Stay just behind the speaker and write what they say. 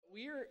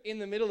We're in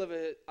the middle of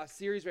a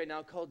series right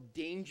now called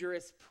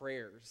Dangerous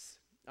Prayers.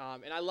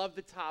 And I love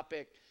the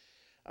topic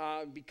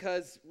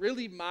because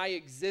really my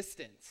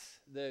existence,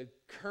 the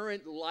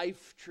current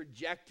life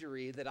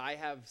trajectory that I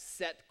have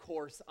set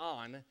course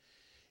on,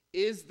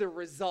 is the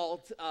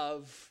result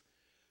of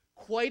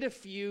quite a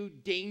few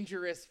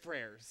dangerous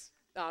prayers.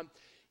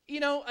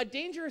 A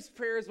dangerous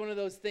prayer is one of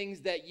those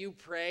things that you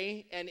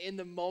pray, and in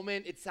the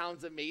moment it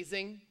sounds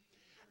amazing.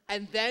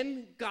 And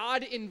then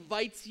God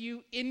invites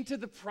you into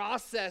the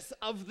process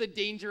of the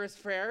dangerous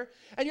prayer.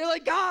 And you're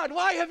like, God,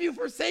 why have you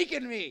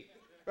forsaken me?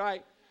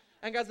 Right?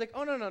 And God's like,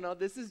 oh, no.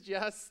 This is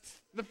just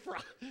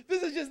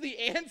the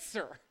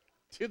answer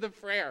to the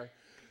prayer.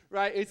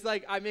 Right? It's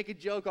like I make a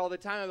joke all the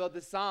time about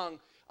this song.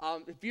 A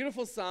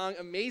beautiful song,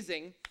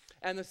 amazing.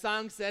 And the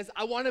song says,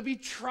 I want to be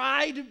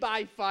tried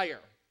by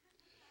fire.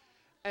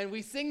 And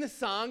we sing the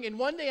song. And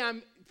one day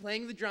I'm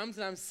playing the drums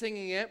and I'm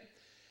singing it.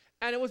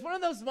 And it was one of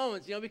those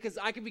moments, because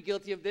I could be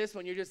guilty of this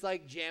when you're just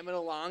like jamming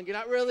along. You're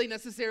not really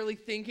necessarily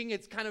thinking,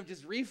 it's kind of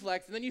just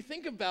reflex. And then you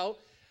think about,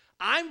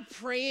 I'm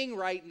praying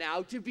right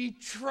now to be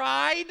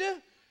tried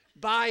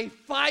by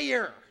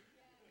fire.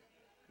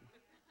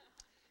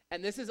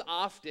 And this is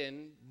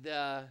often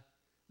the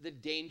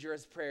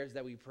dangerous prayers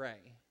that we pray,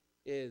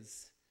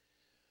 is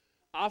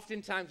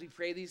oftentimes we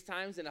pray these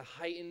times in a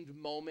heightened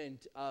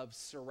moment of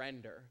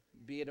surrender,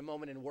 be it a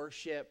moment in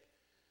worship,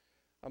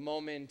 a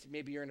moment,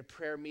 maybe you're in a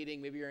prayer meeting,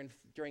 maybe you're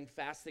during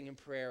fasting and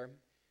prayer.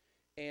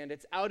 And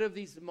it's out of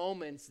these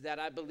moments that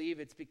I believe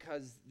it's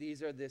because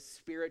these are the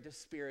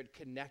spirit-to-spirit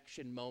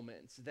connection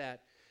moments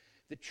that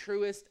the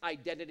truest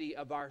identity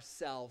of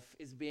ourself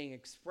is being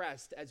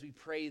expressed as we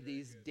pray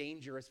these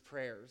dangerous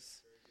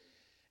prayers.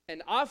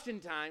 And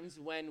oftentimes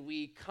when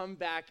we come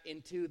back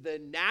into the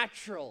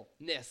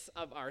naturalness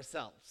of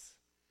ourselves,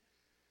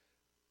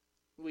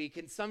 we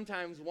can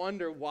sometimes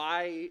wonder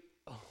why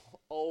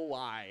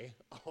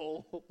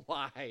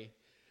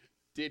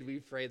did we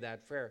pray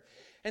that prayer?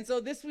 And so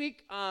this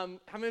week, how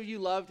many of you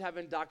loved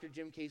having Dr.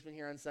 Jim Caseman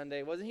here on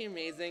Sunday? Wasn't he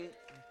amazing?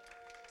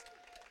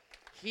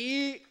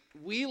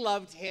 We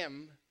loved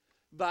him,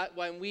 but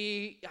when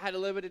we had a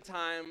little bit of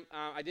time,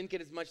 I didn't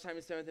get as much time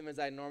to spend with him as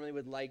I normally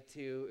would like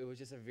to. It was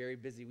just a very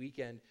busy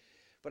weekend.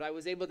 But I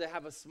was able to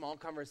have a small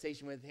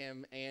conversation with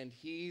him, and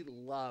he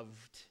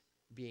loved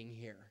being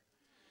here.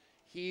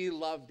 He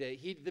loved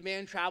it. The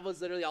man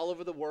travels literally all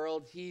over the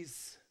world.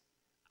 He's,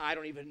 I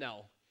don't even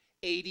know,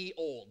 80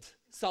 old,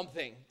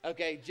 something,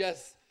 okay?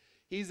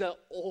 He's an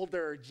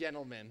older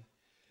gentleman.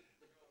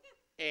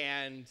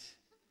 And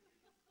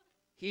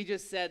he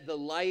just said the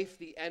life,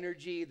 the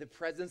energy, the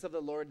presence of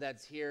the Lord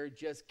that's here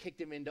just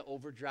kicked him into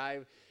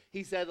overdrive.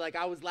 He said,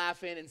 I was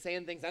laughing and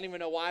saying things. I don't even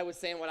know why I was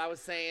saying what I was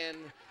saying.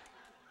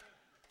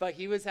 But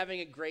he was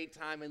having a great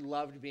time and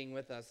loved being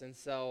with us. And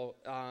so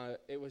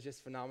it was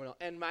just phenomenal.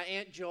 And my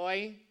Aunt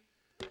Joy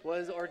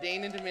was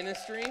ordained into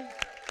ministry,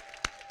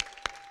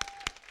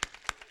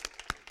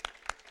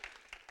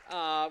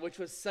 which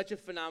was such a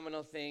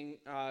phenomenal thing.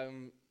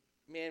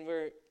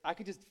 I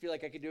could just feel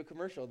like I could do a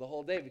commercial the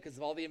whole day because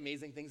of all the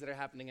amazing things that are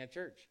happening at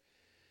church.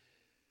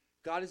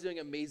 God is doing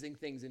amazing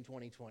things in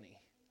 2020.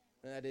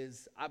 That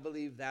is, I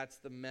believe that's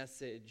the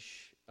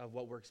message of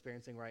what we're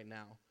experiencing right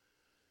now.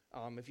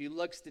 If you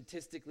look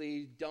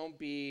statistically, don't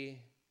be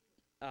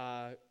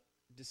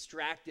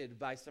distracted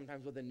by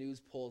sometimes what the news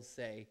polls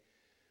say.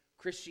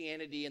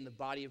 Christianity and the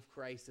body of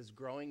Christ is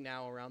growing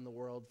now around the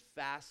world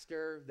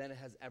faster than it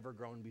has ever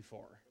grown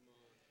before.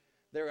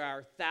 There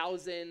are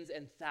thousands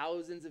and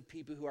thousands of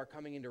people who are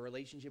coming into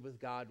relationship with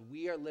God.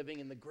 We are living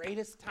in the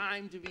greatest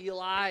time to be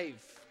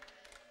alive.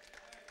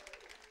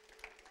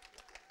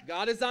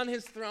 God is on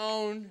his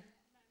throne.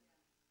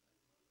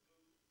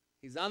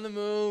 He's on the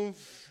move.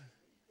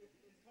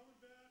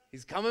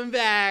 He's coming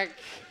back.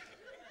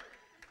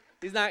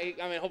 He's not,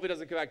 I hope he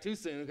doesn't come back too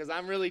soon because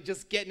I'm really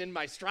just getting in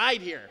my stride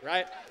here,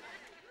 right?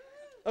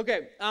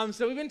 Okay,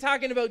 so we've been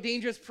talking about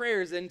dangerous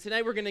prayers, and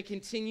tonight we're going to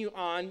continue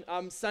on.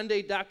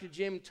 Sunday, Dr.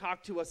 Jim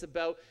talked to us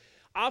about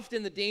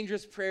often the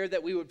dangerous prayer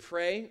that we would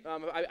pray.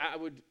 I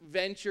would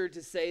venture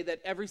to say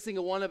that every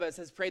single one of us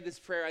has prayed this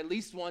prayer at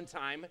least one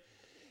time,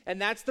 and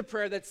that's the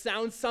prayer that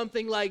sounds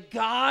something like,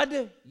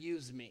 God,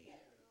 use me.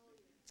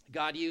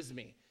 God, use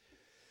me.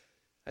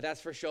 I'd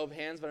ask for a show of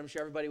hands, but I'm sure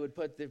everybody would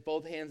put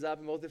both hands up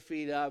and both their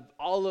feet up.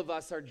 All of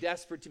us are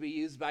desperate to be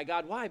used by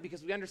God. Why?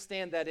 Because we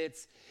understand that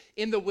it's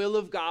in the will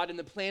of God and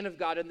the plan of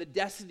God and the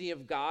destiny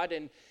of God,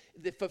 and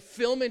the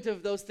fulfillment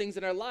of those things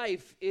in our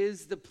life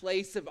is the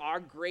place of our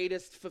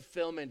greatest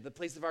fulfillment, the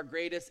place of our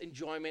greatest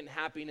enjoyment and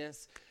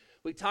happiness.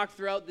 We talked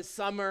throughout the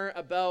summer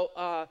about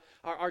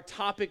our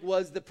topic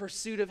was the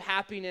pursuit of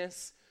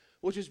happiness,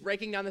 which is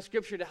breaking down the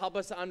scripture to help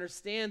us to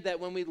understand that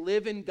when we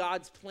live in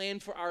God's plan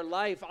for our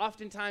life,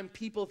 oftentimes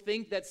people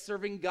think that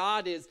serving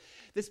God is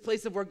this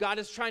place of where God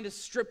is trying to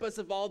strip us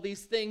of all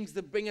these things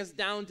to bring us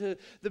down to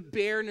the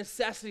bare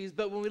necessities.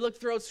 But when we look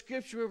throughout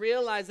scripture, we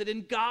realize that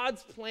in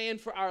God's plan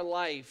for our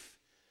life,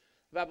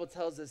 the Bible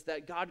tells us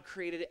that God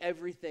created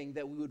everything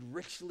that we would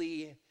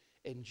richly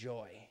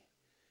enjoy.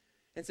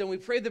 And so when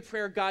we pray the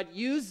prayer, God,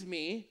 use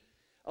me,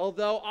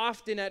 Although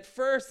often at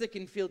first it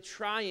can feel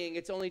trying,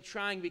 it's only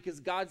trying because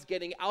God's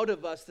getting out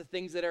of us the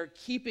things that are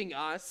keeping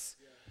us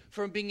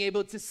from being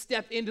able to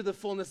step into the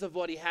fullness of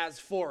what he has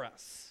for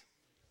us.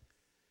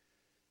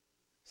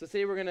 So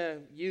today we're going to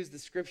use the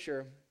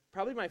scripture,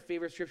 probably my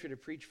favorite scripture to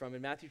preach from,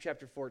 in Matthew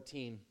chapter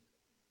 14,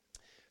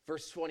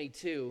 verse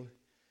 22.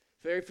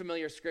 Very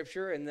familiar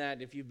scripture in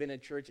that if you've been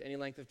at church any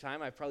length of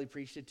time, I've probably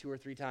preached it 2 or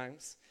 3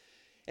 times.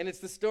 And it's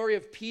the story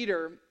of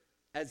Peter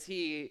as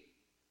he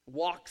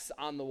walks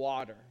on the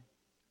water.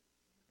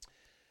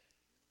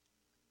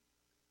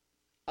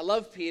 I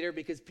love Peter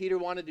because Peter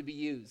wanted to be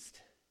used.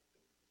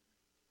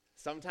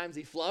 Sometimes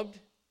he flubbed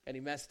and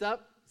he messed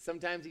up.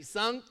 Sometimes he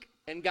sunk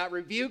and got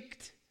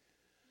rebuked.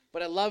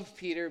 But I love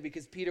Peter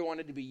because Peter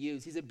wanted to be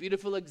used. He's a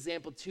beautiful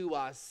example to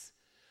us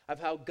of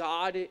how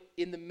God,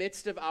 in the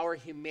midst of our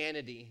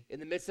humanity, in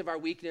the midst of our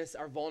weakness,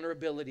 our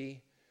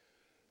vulnerability,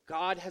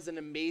 God has an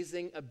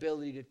amazing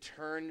ability to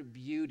turn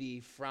beauty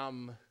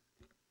from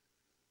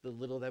the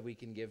little that we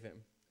can give him.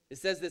 It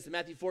says this in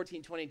Matthew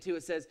 14:22.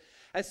 It says,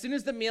 as soon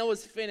as the meal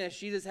was finished,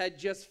 Jesus had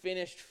just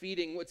finished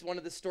feeding. It's one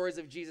of the stories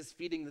of Jesus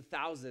feeding the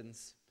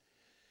thousands.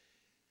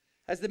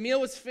 As the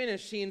meal was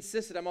finished, he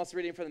insisted, I'm also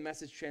reading from the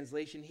Message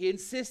translation, he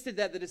insisted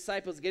that the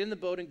disciples get in the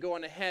boat and go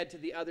on ahead to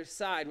the other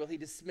side while he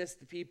dismissed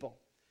the people.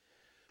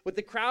 With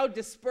the crowd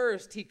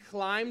dispersed, he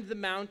climbed the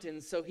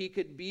mountain so he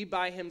could be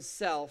by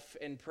himself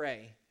and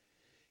pray.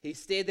 He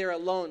stayed there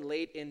alone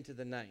late into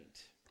the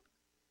night.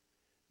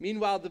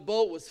 Meanwhile, the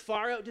boat was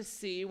far out to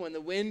sea when the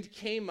wind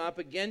came up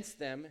against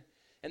them,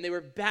 and they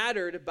were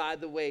battered by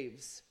the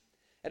waves.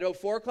 At about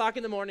 4 o'clock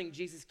in the morning,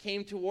 Jesus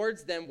came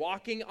towards them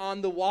walking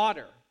on the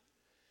water,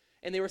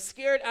 and they were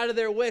scared out of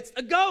their wits.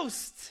 A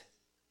ghost,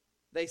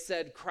 they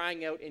said,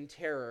 crying out in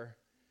terror.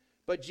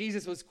 But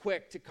Jesus was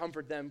quick to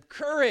comfort them.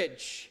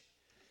 Courage,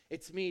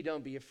 it's me,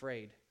 don't be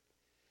afraid.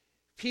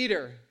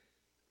 Peter,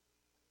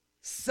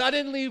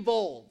 suddenly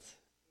bold,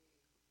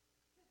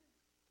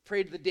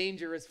 prayed the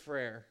dangerous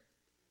prayer.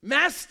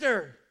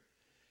 Master,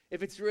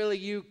 if it's really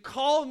you,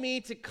 call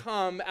me to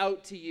come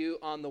out to you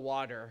on the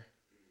water.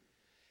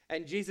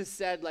 And Jesus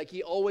said, like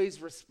he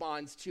always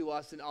responds to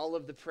us in all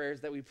of the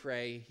prayers that we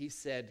pray, he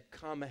said,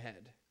 come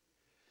ahead.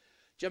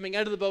 Jumping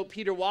out of the boat,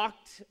 Peter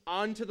walked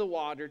onto the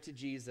water to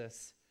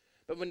Jesus.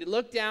 But when he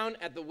looked down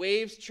at the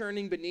waves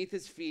churning beneath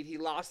his feet, he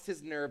lost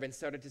his nerve and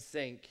started to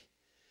sink.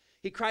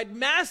 He cried,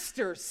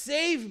 Master,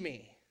 save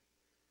me.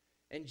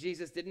 And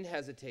Jesus didn't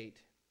hesitate.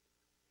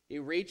 He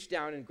reached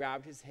down and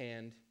grabbed his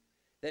hand.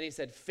 Then he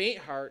said, faint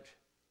heart,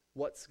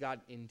 what's got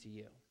into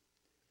you?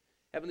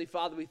 Heavenly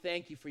Father, we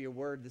thank you for your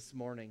word this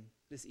morning,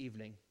 this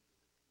evening.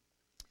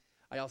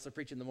 I also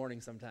preach in the morning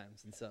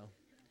sometimes, and so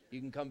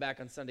you can come back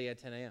on Sunday at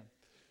 10 a.m.,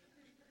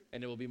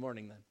 and it will be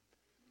morning then.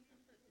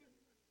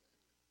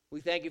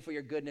 We thank you for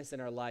your goodness in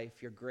our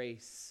life, your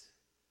grace.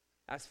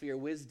 Ask for your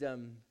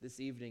wisdom this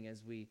evening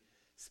as we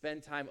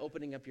spend time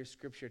opening up your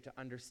scripture to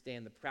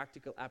understand the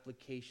practical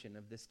application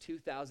of this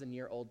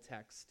 2,000-year-old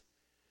text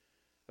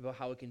about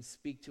how it can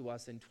speak to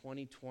us in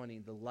 2020,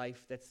 the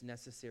life that's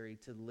necessary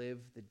to live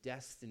the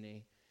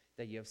destiny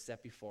that you have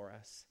set before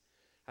us.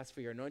 Ask for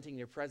your anointing and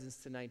your presence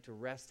tonight to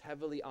rest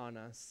heavily on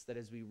us, that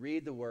as we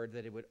read the word,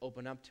 that it would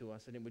open up to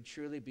us, and it would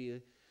truly be,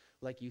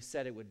 like you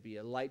said it would be,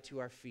 a light to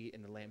our feet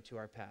and a lamp to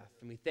our path.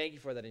 And we thank you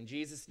for that in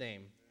Jesus'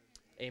 name.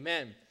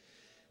 Amen.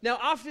 Now,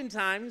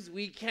 oftentimes,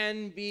 we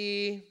can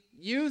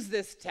use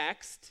this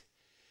text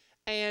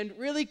and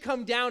really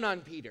come down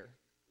on Peter.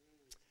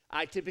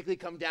 I typically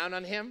come down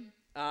on him.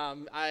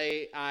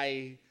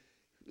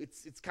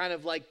 It's kind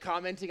of like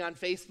commenting on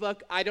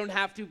Facebook. I don't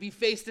have to be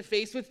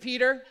face-to-face with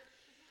Peter.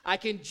 I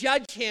can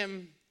judge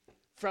him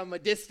from a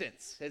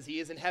distance, as he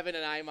is in heaven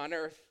and I am on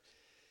earth.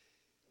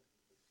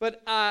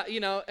 But,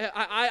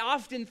 I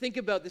often think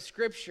about the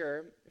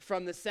scripture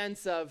from the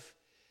sense of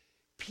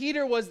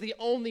Peter was the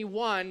only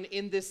one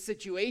in this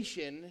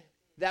situation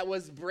that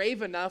was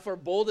brave enough or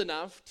bold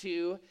enough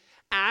to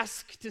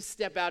ask to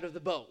step out of the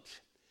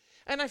boat.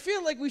 And I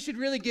feel like we should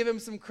really give him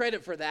some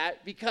credit for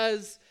that,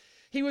 because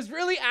he was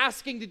really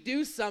asking to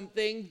do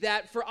something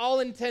that, for all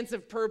intents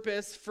and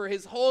purpose, for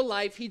his whole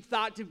life, he'd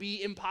thought to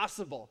be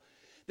impossible.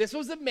 This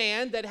was a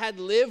man that had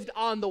lived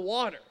on the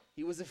water.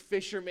 He was a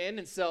fisherman,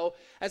 and so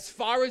as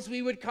far as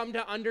we would come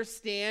to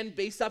understand,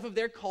 based off of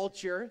their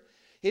culture,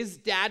 his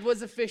dad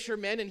was a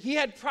fisherman, and he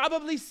had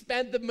probably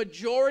spent the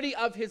majority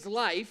of his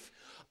life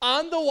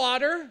on the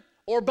water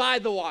or by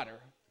the water.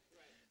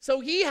 So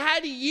he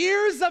had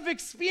years of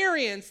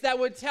experience that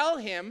would tell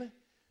him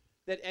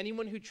that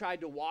anyone who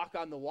tried to walk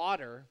on the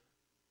water,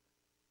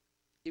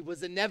 it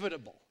was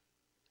inevitable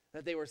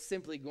that they were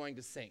simply going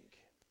to sink.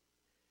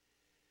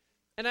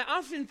 And I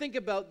often think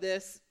about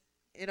this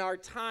in our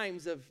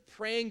times of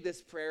praying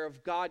this prayer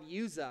of God,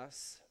 use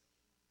us,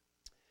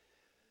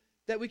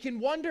 that we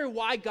can wonder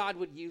why God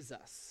would use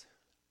us.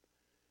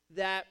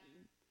 That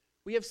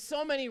we have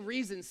so many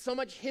reasons, so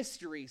much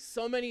history,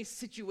 so many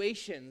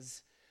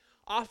situations.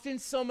 Often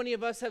so many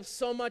of us have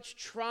so much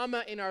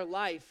trauma in our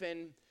life.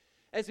 And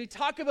as we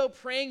talk about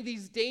praying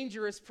these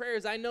dangerous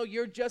prayers, I know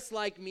you're just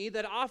like me,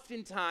 that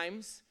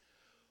oftentimes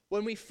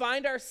when we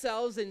find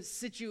ourselves in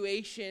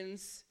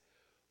situations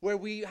where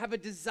we have a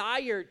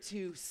desire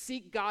to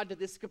seek God to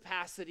this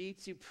capacity,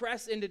 to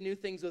press into new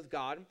things with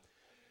God,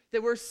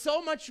 that we're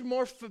so much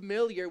more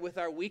familiar with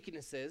our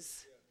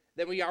weaknesses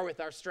than we are with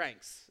our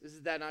strengths.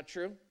 Is that not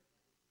true?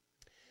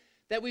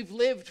 That we've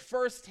lived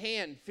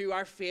firsthand through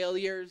our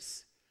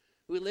failures.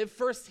 We live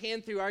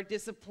firsthand through our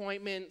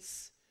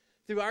disappointments,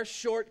 through our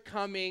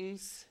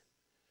shortcomings,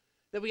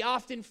 that we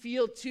often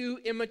feel too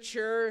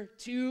immature,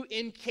 too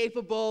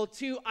incapable,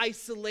 too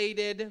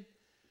isolated.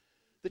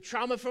 The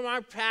trauma from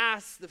our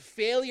past, the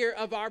failure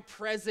of our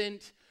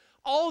present,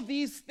 all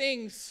these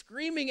things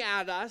screaming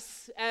at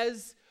us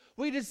as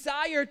we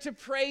desire to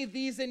pray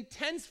these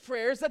intense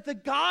prayers that the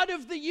God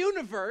of the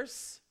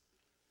universe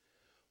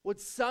would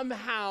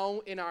somehow,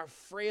 in our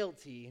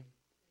frailty,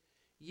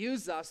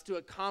 use us to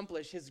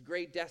accomplish his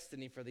great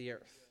destiny for the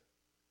earth.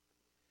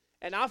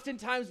 And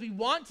oftentimes we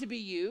want to be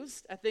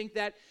used. I think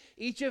that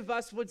each of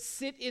us would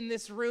sit in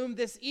this room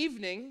this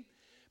evening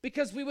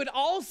because we would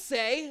all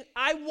say,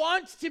 I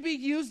want to be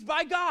used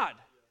by God.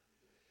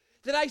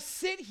 That I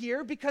sit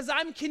here because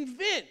I'm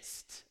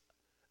convinced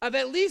of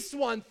at least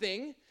one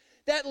thing,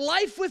 that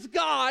life with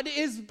God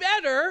is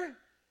better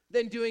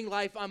than doing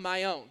life on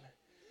my own.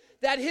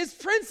 That his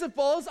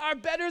principles are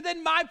better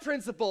than my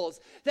principles.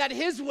 That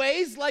his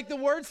ways, like the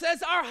word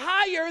says, are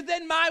higher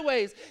than my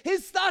ways.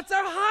 His thoughts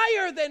are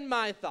higher than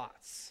my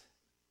thoughts.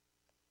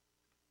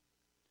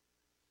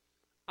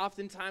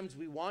 Oftentimes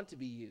we want to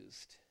be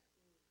used,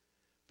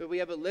 but we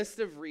have a list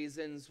of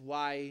reasons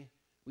why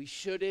we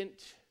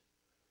shouldn't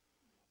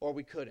or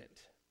we couldn't.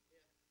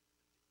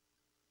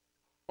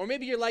 Or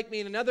maybe you're like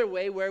me in another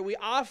way where we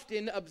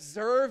often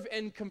observe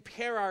and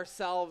compare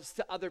ourselves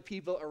to other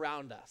people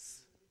around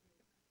us.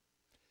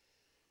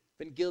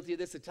 Been guilty of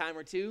this a time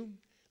or two.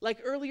 Like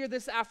earlier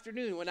this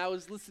afternoon when I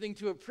was listening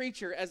to a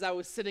preacher as I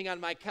was sitting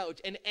on my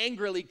couch and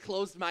angrily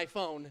closed my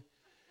phone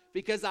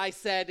because I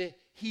said,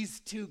 he's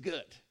too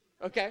good,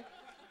 okay?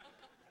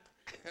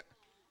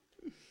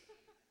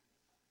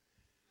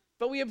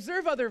 But we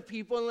observe other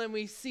people and then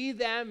we see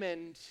them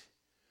and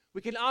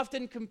we can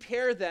often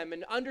compare them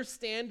and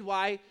understand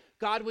why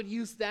God would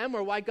use them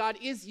or why God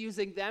is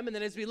using them. And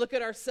then as we look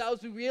at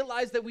ourselves, we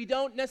realize that we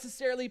don't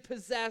necessarily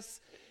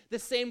possess the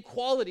same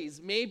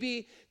qualities.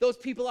 Maybe those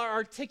people are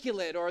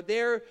articulate or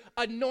they're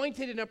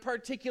anointed in a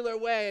particular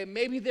way.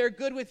 Maybe they're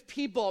good with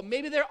people.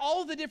 Maybe they're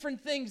all the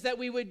different things that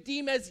we would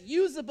deem as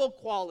usable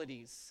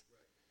qualities.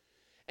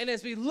 And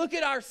as we look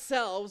at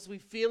ourselves, we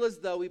feel as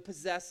though we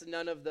possess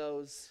none of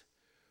those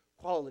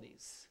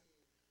qualities.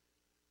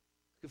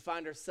 We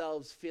find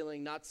ourselves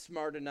feeling not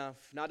smart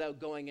enough, not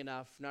outgoing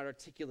enough, not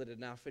articulate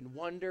enough, and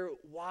wonder,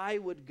 why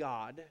would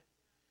God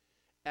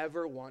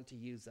ever want to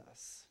use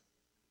us?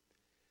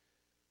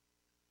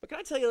 But can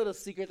I tell you a little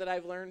secret that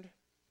I've learned?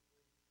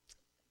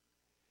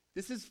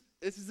 This is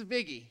a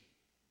biggie.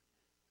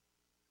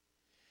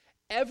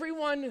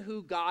 Everyone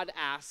who God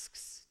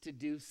asks to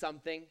do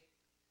something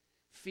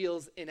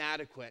feels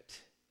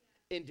inadequate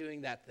in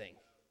doing that thing.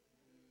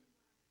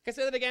 Can I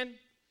say that again?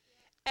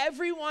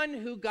 Everyone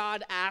who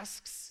God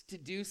asks to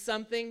do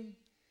something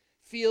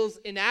feels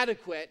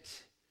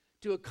inadequate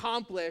to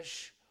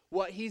accomplish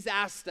what he's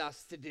asked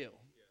us to do.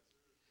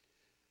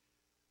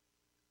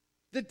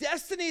 The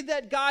destiny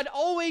that God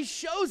always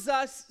shows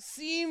us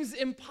seems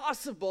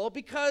impossible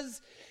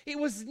because it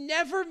was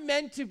never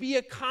meant to be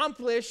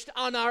accomplished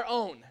on our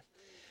own.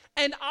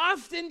 And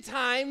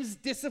oftentimes,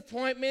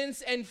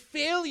 disappointments and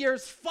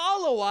failures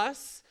follow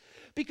us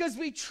because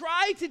we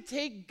try to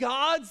take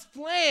God's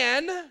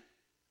plan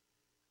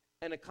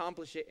and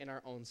accomplish it in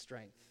our own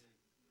strength.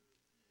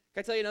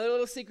 Can I tell you another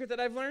little secret that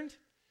I've learned?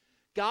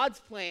 God's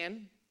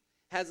plan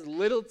has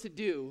little to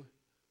do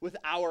with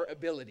our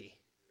ability.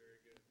 Very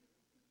good.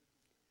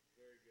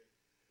 Very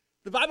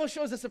good. The Bible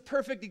shows us a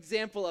perfect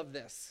example of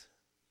this.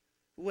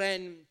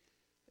 When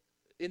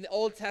in the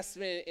Old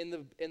Testament,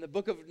 in the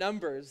book of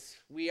Numbers,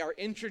 we are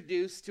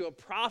introduced to a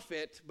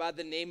prophet by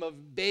the name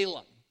of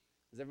Balaam.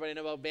 Does everybody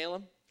know about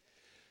Balaam?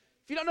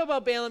 If you don't know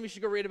about Balaam, you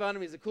should go read about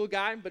him. He's a cool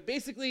guy. But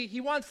basically, he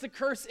wants to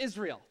curse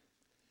Israel,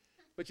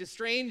 which is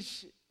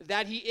strange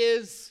that he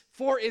is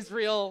for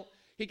Israel.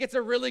 He gets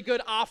a really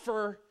good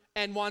offer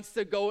and wants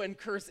to go and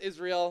curse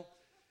Israel.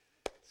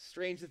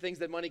 Strange the things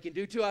that money can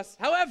do to us.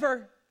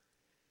 However,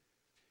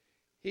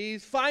 he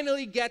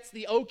finally gets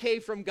the okay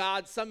from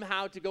God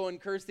somehow to go and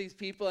curse these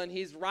people, and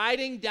he's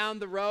riding down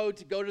the road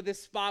to go to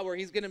this spot where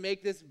he's going to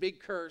make this big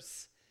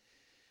curse.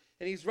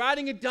 And he's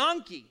riding a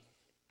donkey.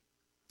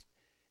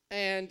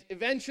 And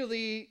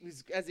eventually,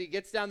 as he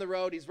gets down the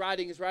road, he's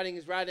riding,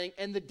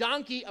 and the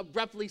donkey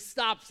abruptly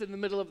stops in the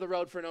middle of the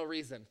road for no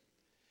reason.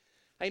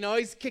 I know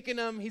he's kicking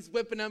him, he's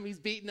whipping him, he's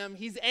beating him.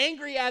 He's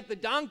angry at the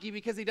donkey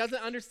because he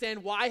doesn't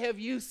understand, why have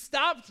you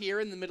stopped here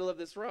in the middle of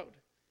this road?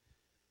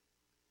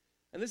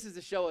 And this is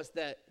to show us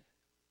that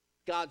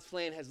God's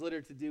plan has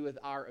little to do with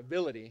our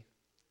ability.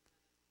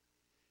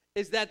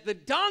 Is that the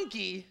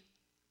donkey,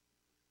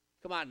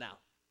 come on now,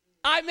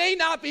 I may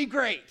not be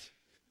great,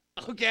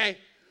 okay?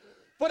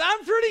 But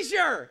I'm pretty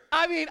sure,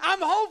 I'm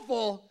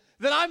hopeful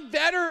that I'm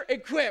better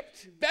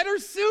equipped, better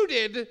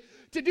suited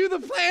to do the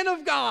plan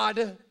of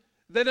God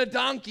than a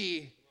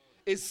donkey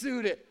is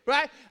suited,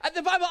 right? And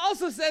the Bible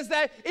also says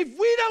that if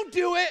we don't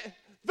do it,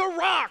 the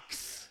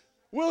rocks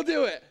will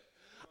do it.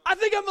 I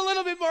think I'm a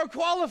little bit more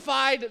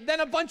qualified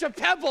than a bunch of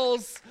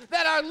pebbles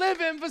that are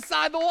living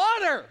beside the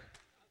water.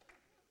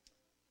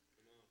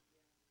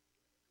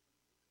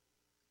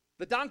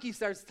 The donkey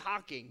starts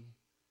talking.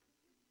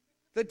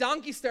 The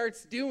donkey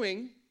starts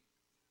doing.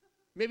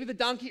 Maybe the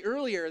donkey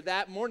earlier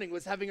that morning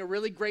was having a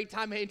really great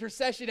time of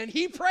intercession, and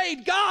he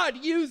prayed, God,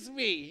 use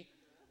me.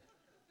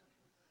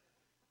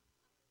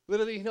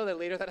 Literally, you know that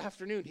later that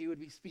afternoon he would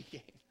be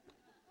speaking.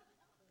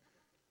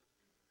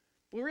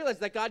 We realize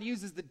that God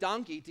uses the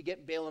donkey to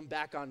get Balaam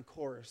back on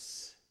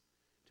course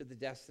to the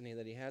destiny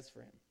that he has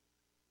for him.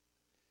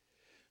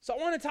 So I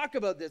want to talk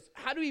about this.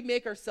 How do we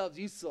make ourselves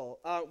useful?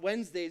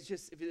 Wednesdays,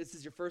 just if this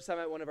is your first time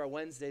at one of our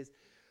Wednesdays,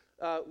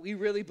 we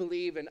really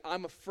believe, and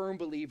I'm a firm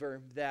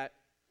believer, that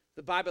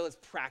the Bible is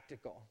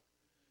practical.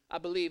 I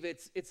believe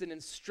it's an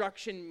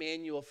instruction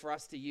manual for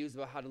us to use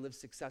about how to live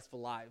successful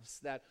lives.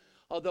 That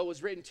although it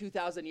was written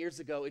 2,000 years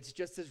ago, it's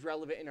just as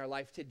relevant in our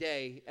life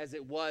today as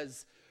it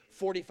was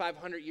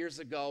 4,500 years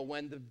ago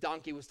when the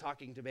donkey was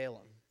talking to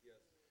Balaam. Yes.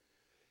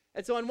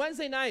 And so on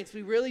Wednesday nights,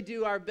 we really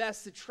do our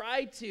best to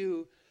try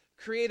to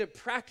create a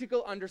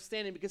practical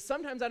understanding, because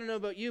sometimes, I don't know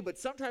about you, but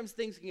sometimes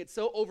things can get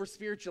so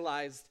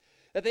over-spiritualized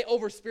that they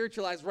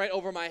over-spiritualize right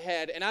over my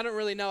head, and I don't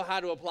really know how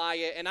to apply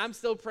it, and I'm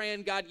still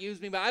praying, God, use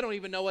me, but I don't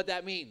even know what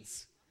that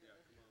means.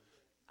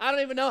 I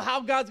don't even know how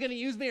God's going to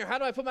use me, or how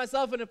do I put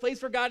myself in a place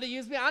for God to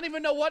use me. I don't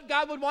even know what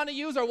God would want to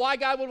use or why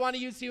God would want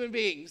to use human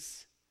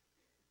beings.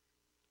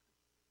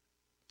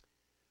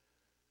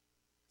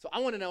 So I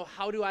want to know,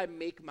 how do I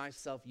make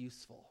myself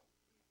useful?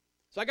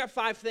 So I got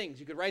 5 things.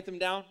 You could write them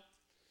down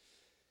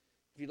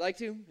if you'd like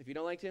to. If you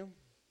don't like to,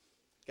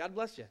 God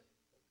bless you.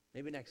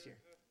 Maybe next year.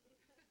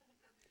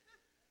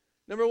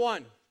 Number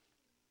 1,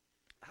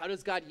 how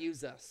does God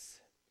use us?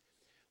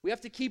 We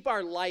have to keep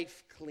our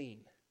life clean.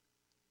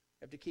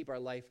 We have to keep our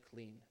life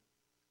clean.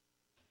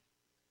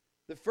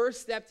 The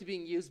first step to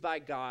being used by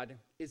God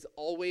is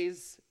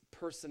always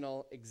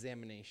personal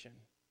examination.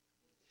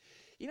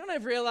 You know what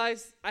I've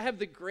realized? I have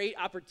the great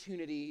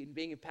opportunity in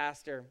being a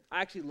pastor.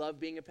 I actually love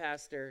being a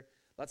pastor.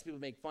 Lots of people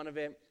make fun of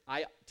it.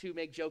 I, too,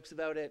 make jokes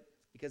about it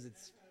because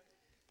it's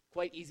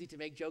quite easy to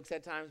make jokes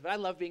at times. But I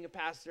love being a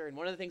pastor, and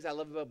one of the things I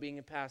love about being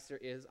a pastor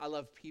is I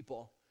love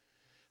people.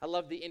 I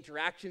love the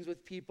interactions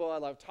with people. I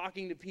love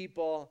talking to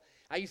people.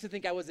 I used to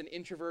think I was an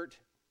introvert.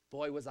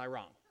 Boy, was I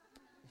wrong.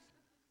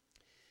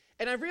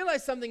 And I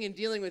realized something in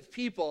dealing with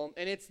people,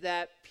 and it's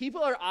that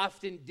people are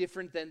often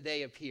different than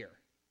they appear,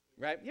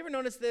 right? You ever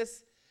notice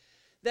this?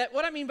 That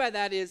what I mean by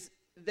that is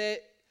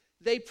that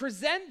they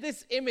present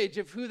this image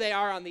of who they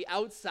are on the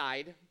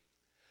outside,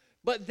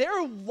 but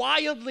they're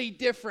wildly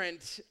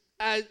different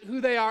as who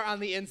they are on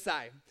the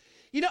inside.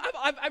 You know,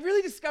 I've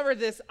really discovered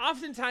this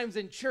oftentimes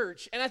in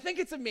church, and I think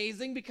it's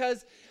amazing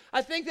because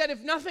I think that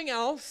if nothing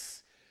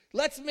else,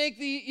 let's make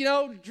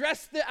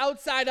dress the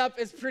outside up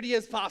as pretty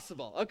as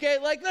possible, okay?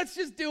 Like, let's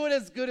just do it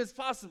as good as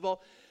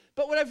possible.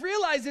 But what I've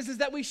realized is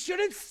that we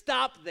shouldn't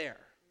stop there.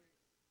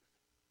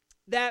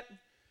 That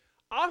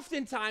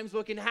oftentimes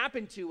what can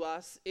happen to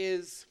us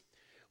is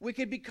we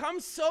could become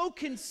so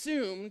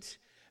consumed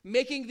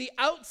making the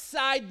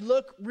outside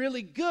look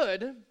really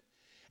good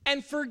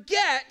and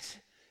forget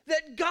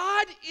that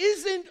God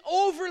isn't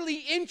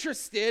overly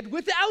interested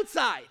with the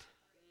outside.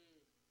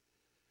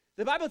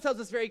 The Bible tells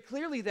us very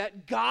clearly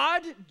that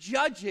God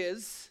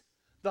judges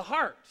the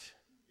heart.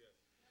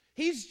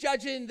 He's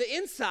judging the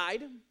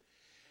inside.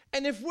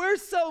 And if we're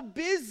so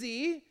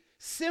busy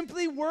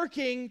simply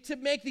working to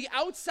make the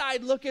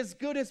outside look as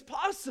good as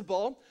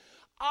possible,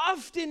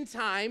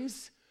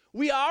 oftentimes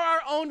we are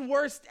our own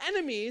worst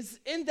enemies,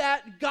 in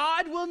that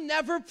God will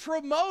never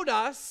promote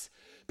us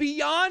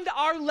beyond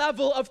our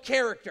level of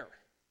character.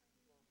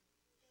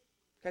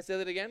 Can I say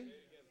that again?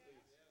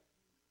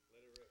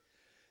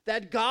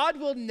 That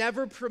God will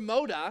never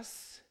promote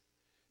us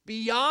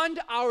beyond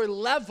our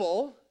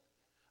level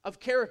of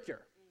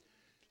character.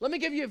 Let me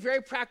give you a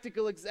very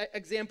practical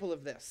example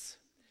of this.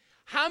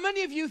 How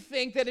many of you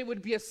think that it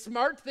would be a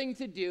smart thing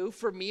to do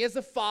for me as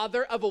a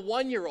father of a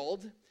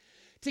 1-year-old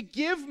to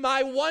give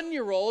my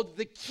 1-year-old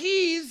the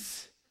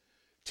keys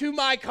to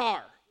my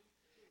car?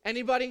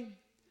 Anybody?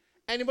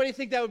 Anybody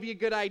think that would be a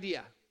good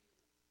idea?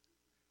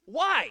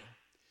 Why?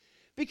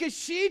 Because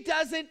she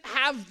doesn't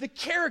have the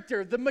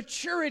character, the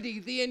maturity,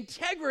 the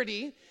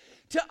integrity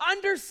to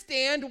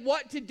understand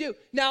what to do.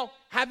 Now,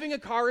 having a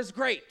car is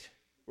great,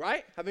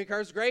 right? Having a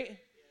car is great.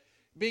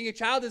 Being a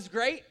child is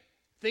great.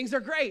 Things are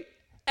great.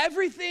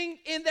 Everything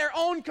in their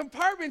own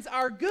compartments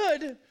are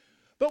good,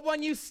 but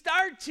when you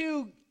start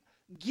to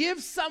give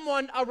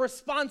someone a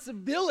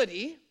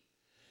responsibility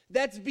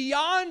that's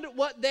beyond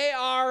what they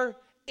are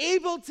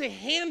able to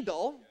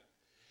handle,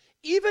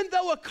 even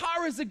though a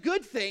car is a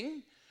good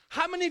thing,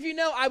 how many of you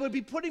know I would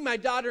be putting my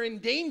daughter in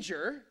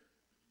danger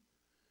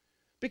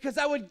because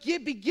I would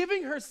be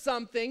giving her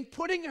something,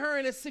 putting her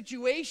in a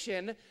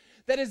situation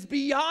that is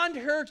beyond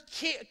her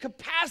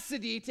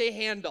capacity to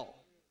handle.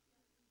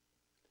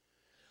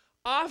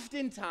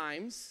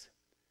 Oftentimes,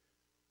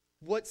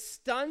 what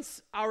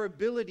stunts our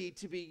ability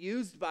to be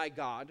used by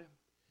God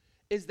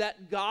is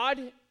that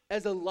God,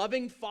 as a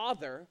loving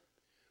Father,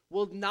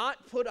 will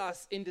not put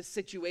us into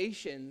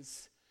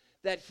situations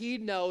that he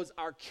knows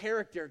our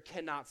character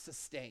cannot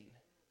sustain.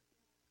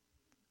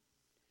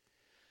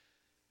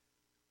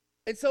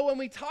 And so when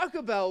we talk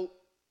about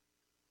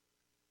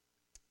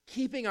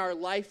keeping our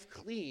life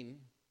clean,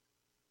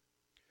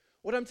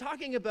 what I'm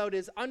talking about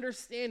is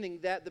understanding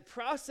that the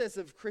process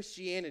of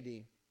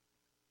Christianity,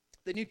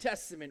 the New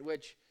Testament,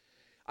 which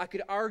I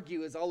could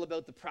argue is all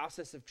about the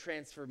process of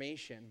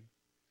transformation,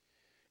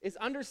 is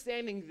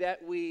understanding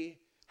that we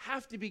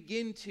have to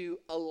begin to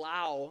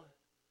allow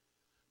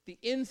the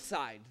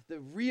inside, the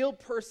real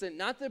person,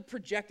 not the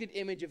projected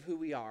image of who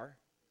we are,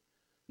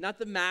 not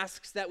the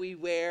masks that we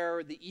wear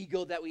or the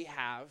ego that we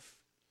have,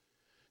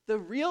 the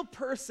real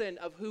person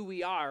of who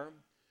we are.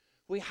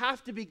 We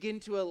have to begin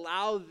to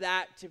allow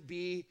that to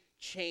be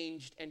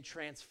changed and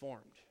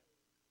transformed.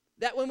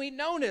 That when we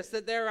notice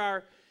that there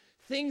are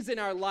things in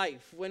our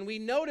life, when we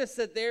notice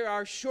that there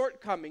are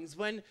shortcomings,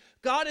 when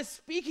God is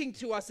speaking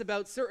to us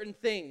about certain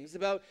things,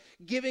 about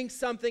giving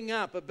something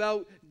up,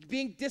 about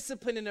being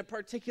disciplined in a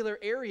particular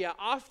area,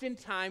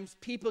 oftentimes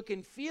people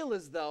can feel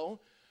as though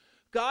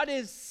God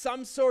is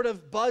some sort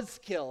of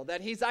buzzkill,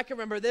 that I can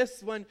remember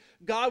this when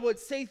God would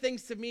say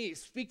things to me,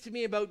 speak to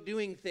me about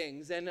doing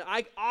things, and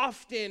I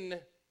often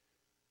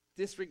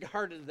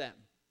disregarded them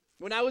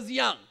when I was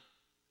young.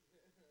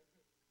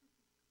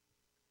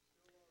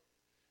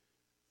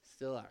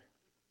 Still are.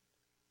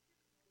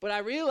 But I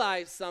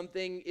realized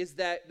something is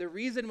that the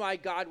reason why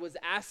God was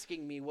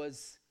asking me,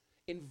 was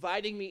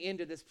inviting me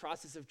into this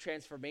process of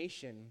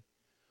transformation,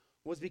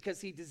 was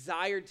because he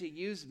desired to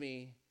use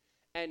me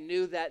and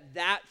knew that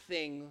that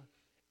thing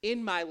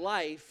in my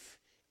life,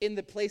 in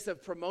the place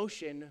of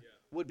promotion,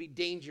 would be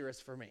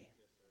dangerous for me.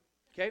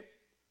 Okay?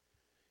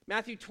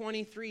 Matthew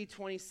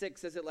 23:26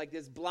 says it like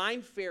this: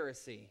 blind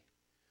Pharisee,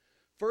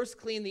 first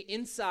clean the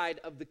inside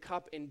of the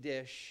cup and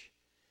dish,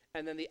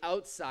 and then the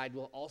outside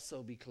will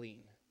also be clean.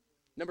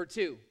 Number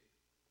 2,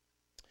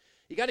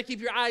 you got to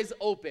keep your eyes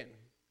open.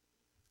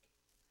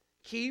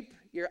 Keep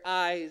your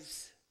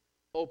eyes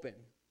open.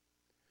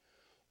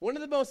 One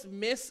of the most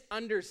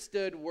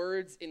misunderstood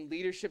words in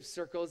leadership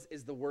circles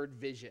is the word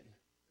vision.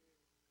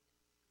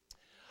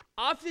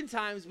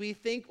 Oftentimes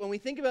when we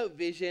think about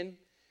vision,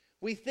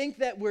 we think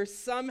that we're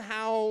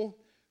somehow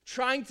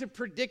trying to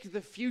predict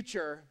the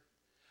future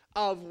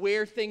of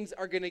where things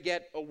are going to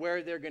get or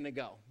where they're going to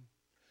go.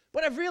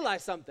 But I've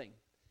realized something,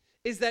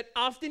 is that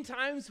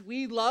oftentimes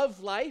we love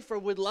life, or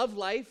would love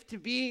life to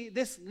be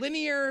this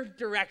linear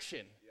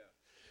direction.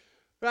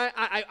 Right?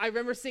 I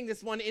remember seeing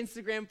this one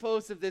Instagram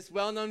post of this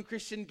well-known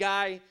Christian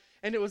guy,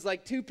 and it was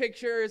like 2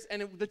 pictures,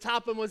 and the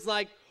top of them was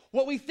like,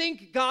 what we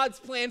think God's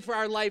plan for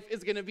our life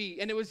is going to be.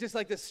 And it was just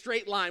like this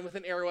straight line with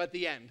an arrow at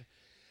the end.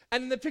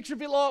 And then the picture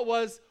below it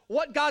was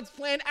what God's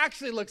plan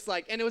actually looks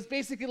like. And it was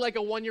basically like a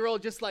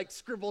 1-year-old just like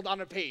scribbled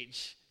on a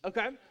page,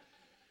 okay?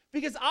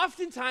 Because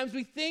oftentimes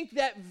we think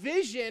that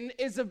vision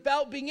is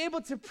about being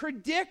able to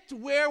predict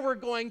where we're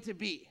going to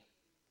be.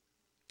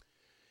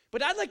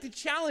 But I'd like to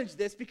challenge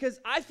this, because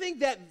I think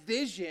that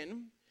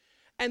vision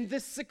and the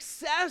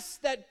success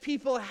that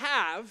people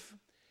have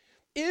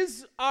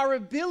is our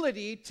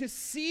ability to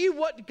see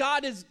what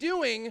God is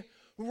doing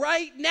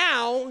right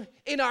now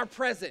in our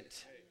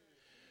present.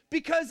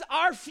 Because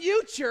our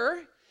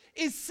future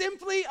is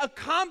simply a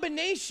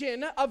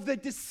combination of the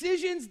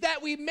decisions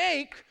that we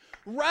make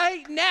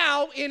right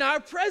now in our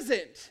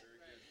present.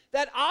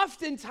 That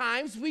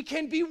oftentimes we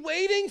can be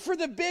waiting for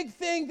the big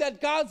thing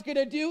that God's going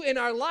to do in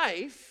our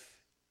life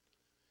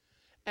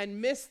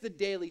and miss the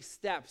daily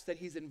steps that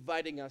he's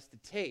inviting us to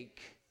take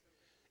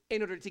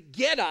in order to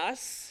get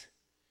us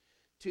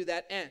to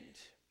that end.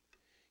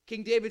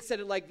 King David said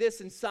it like this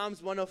in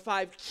Psalms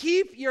 105: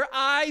 keep your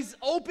eyes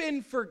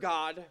open for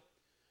God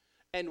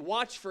and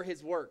watch for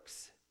his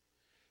works.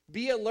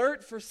 Be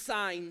alert for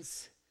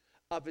signs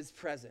of his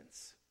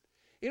presence.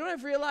 You know what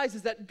I've realized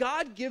is that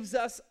God gives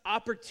us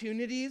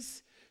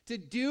opportunities to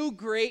do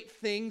great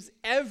things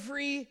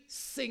every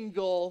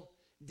single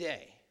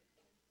day.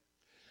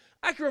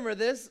 I can remember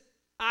this.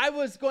 I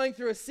was going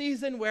through a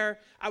season where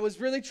I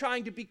was really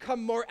trying to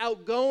become more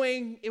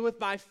outgoing with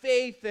my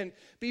faith and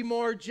be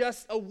more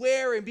just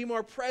aware and be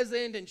more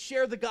present and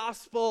share the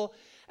gospel.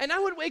 And I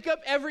would wake up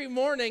every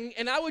morning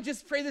and I would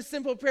just pray this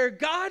simple prayer: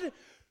 God,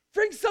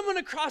 bring someone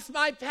across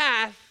my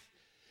path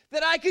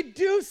that I could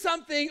do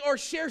something or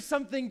share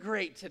something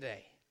great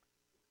today.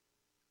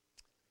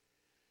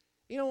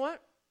 You know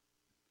what?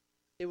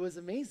 It was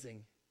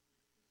amazing.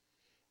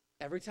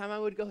 Every time I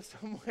would go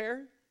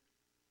somewhere,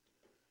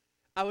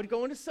 I would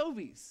go into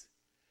Sobeys,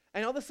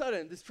 and all of a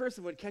sudden, this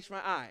person would catch my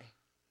eye,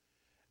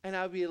 and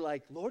I would be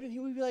like, Lord, and he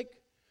would be like,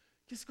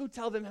 just go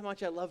tell them how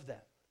much I love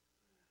them.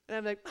 And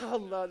I'm like, oh,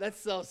 Lord,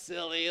 that's so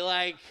silly.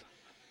 Like,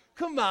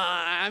 Come on.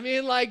 I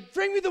mean, like,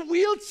 bring me the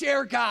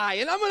wheelchair guy,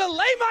 and I'm going to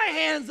lay my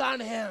hands on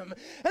him,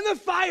 and the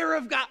fire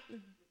of God.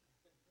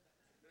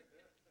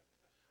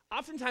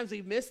 Oftentimes,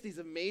 we miss these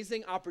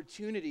amazing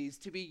opportunities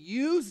to be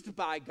used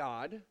by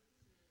God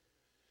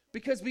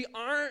because we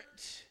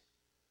aren't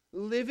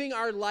living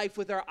our life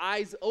with our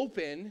eyes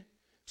open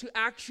to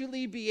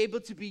actually be able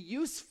to be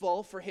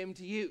useful for him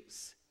to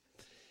use.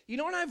 You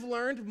know what I've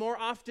learned more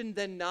often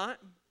than not?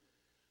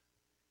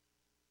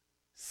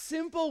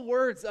 Simple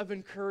words of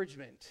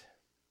encouragement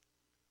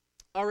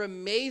are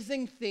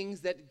amazing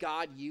things that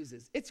God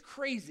uses. It's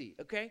crazy,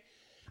 okay?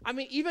 I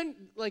mean, even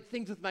like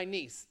things with my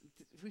niece.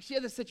 She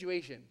had this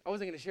situation. I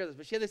wasn't going to share this,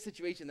 but she had this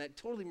situation that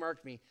totally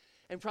marked me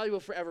and probably will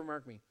forever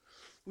mark me.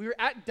 We were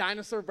at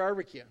Dinosaur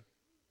Barbecue.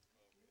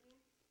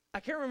 I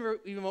can't remember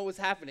even what was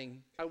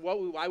happening,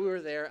 why we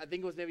were there. I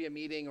think it was maybe a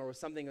meeting or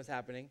something was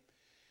happening.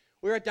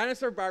 We were at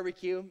Dinosaur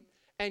Barbecue,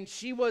 and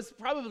she was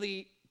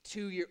probably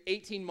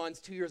 18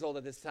 months, 2 years old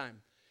at this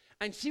time.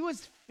 And she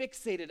was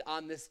fixated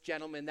on this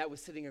gentleman that was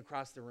sitting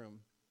across the room.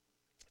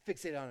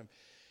 Fixated on him.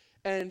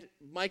 And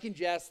Mike and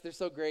Jess, they're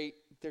so great.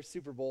 They're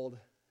super bold.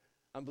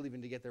 I'm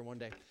believing to get there one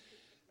day.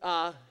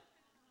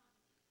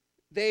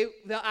 They'll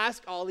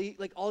ask Ollie,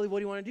 like, Ollie, what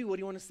do you want to do? What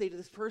do you want to say to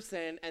this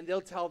person? And they'll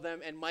tell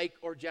them, and Mike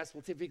or Jess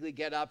will typically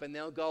get up, and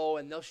they'll go,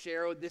 and they'll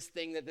share this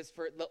thing that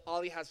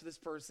Ollie has for this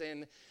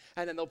person,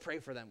 and then they'll pray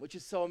for them, which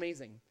is so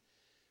amazing.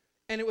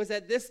 And it was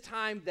at this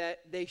time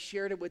that they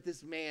shared it with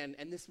this man,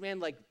 and this man,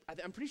 like,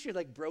 I'm pretty sure,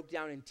 like, broke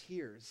down in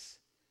tears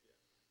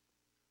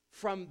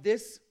from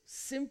this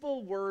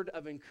simple word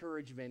of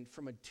encouragement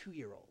from a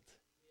 2-year-old.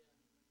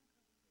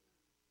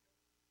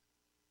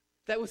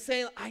 That was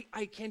saying,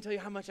 I can't tell you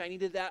how much I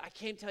needed that. I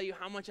can't tell you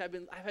how much I've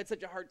had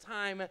such a hard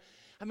time.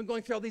 I've been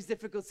going through all these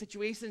difficult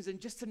situations, and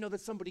just to know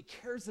that somebody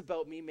cares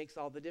about me makes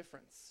all the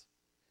difference.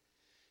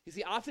 You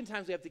see,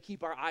 oftentimes we have to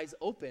keep our eyes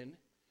open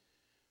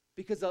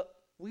because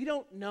we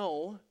don't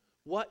know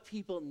what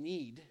people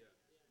need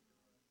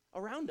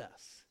around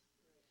us.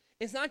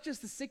 It's not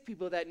just the sick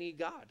people that need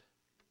God.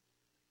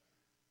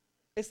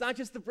 It's not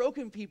just the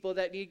broken people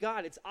that need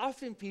God. It's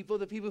often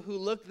the people who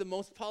look the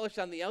most polished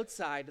on the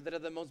outside that are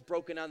the most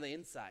broken on the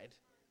inside.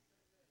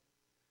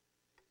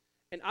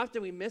 And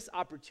often we miss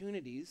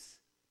opportunities,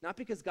 not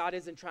because God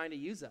isn't trying to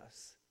use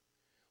us.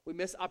 We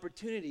miss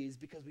opportunities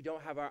because we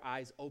don't have our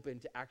eyes open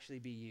to actually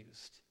be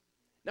used.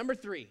 Number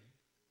 3,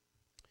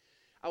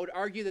 I would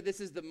argue that this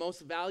is the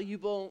most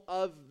valuable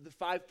of the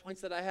 5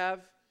 points that I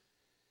have,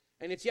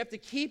 and it's you have to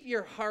keep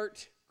your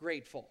heart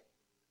grateful.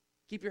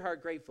 Keep your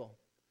heart grateful.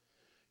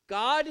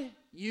 God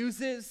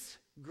uses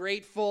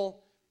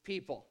grateful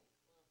people.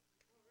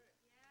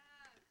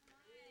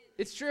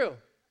 It's true.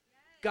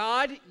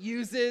 God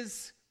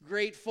uses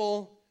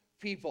grateful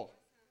people.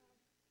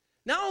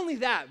 Not only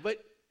that,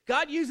 but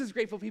God uses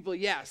grateful people,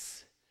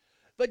 yes.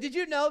 But did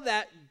you know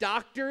that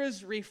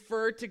doctors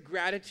refer to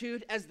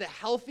gratitude as the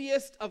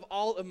healthiest of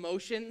all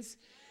emotions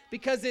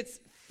because it's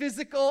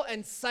physical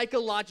and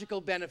psychological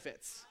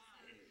benefits?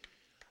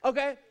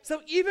 Okay,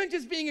 so even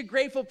just being a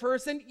grateful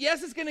person,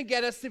 yes, it's going to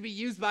get us to be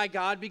used by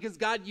God because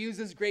God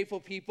uses grateful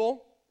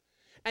people.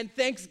 And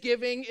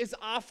thanksgiving is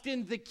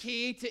often the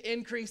key to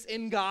increase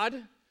in God.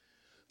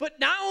 But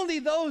not only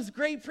those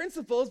great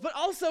principles, but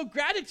also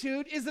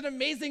gratitude is an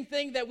amazing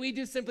thing that we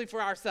do simply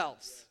for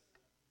ourselves.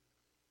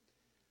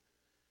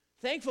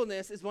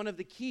 Thankfulness is one of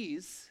the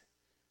keys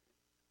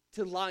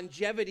to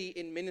longevity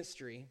in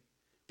ministry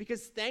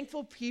because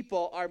thankful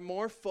people are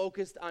more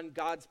focused on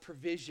God's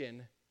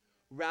provision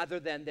rather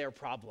than their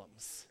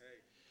problems.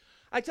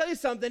 I tell you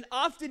something,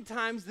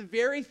 oftentimes the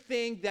very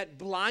thing that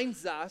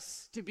blinds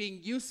us to being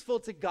useful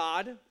to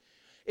God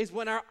is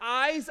when our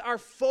eyes are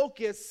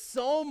focused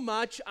so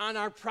much on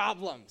our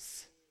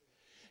problems.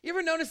 You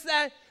ever notice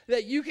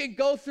that you can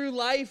go through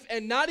life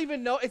and not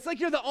even know, it's like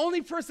you're the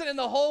only person in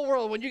the whole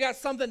world when you got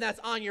something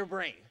that's on your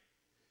brain.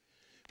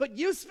 But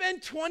you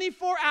spend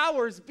 24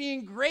 hours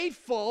being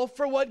grateful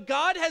for what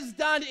God has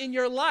done in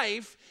your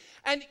life,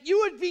 and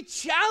you would be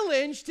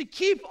challenged to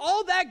keep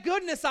all that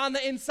goodness on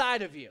the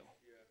inside of you.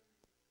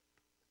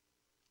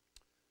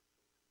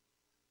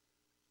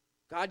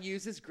 God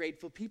uses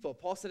grateful people.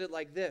 Paul said it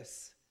like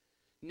this: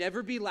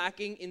 never be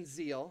lacking in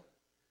zeal,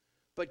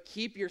 but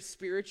keep your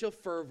spiritual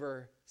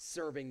fervor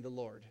serving the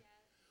Lord.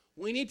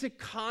 We need to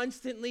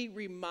constantly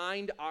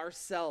remind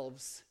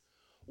ourselves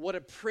what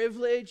a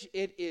privilege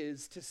it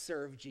is to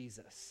serve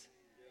Jesus.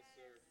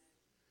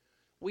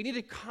 We need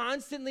to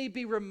constantly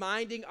be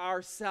reminding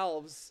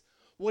ourselves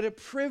what a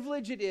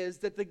privilege it is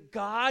that the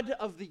God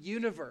of the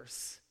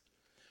universe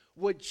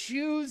would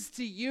choose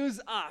to use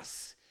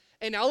us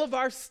and all of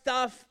our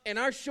stuff and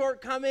our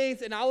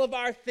shortcomings and all of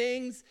our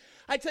things.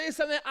 I tell you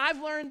something, I've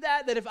learned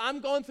that if I'm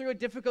going through a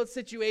difficult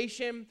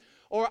situation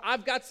or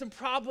I've got some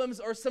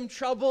problems or some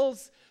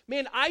troubles,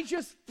 man, I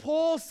just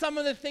pull some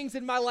of the things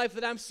in my life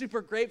that I'm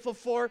super grateful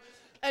for.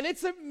 And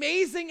it's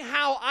amazing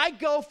how I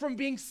go from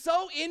being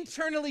so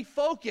internally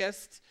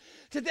focused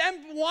to them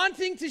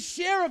wanting to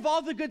share of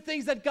all the good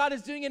things that God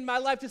is doing in my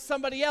life to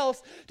somebody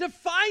else, to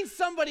find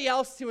somebody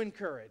else to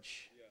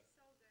encourage.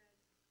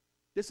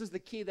 This is the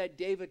key that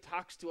David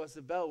talks to us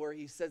about, where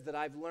he says that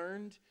I've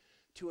learned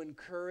to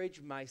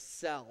encourage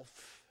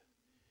myself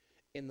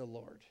in the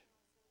Lord.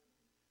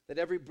 That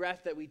every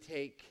breath that we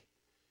take,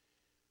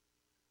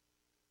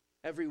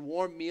 every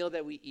warm meal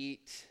that we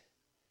eat,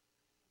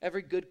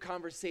 every good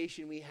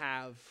conversation we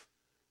have,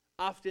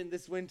 often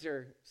this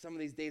winter, some of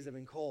these days have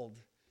been cold,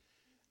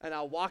 and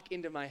I'll walk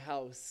into my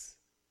house,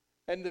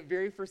 and the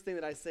very first thing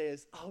that I say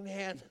is, oh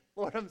man,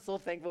 Lord, I'm so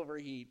thankful for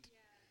heat.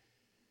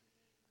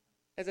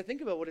 As I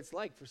think about what it's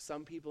like for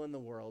some people in the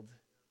world,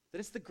 that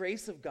it's the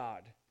grace of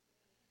God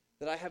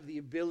that I have the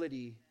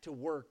ability to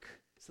work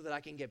so that I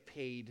can get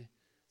paid,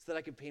 so that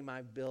I can pay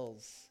my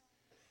bills.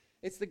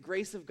 It's the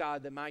grace of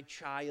God that my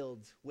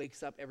child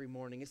wakes up every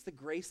morning. It's the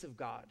grace of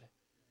God.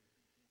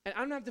 And I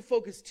don't have to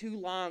focus too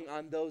long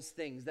on those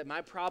things, that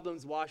my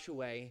problems wash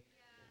away.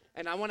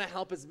 And I want to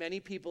help as many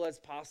people as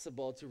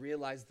possible to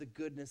realize the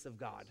goodness of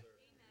God.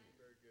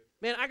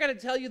 Man, I got to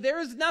tell you, there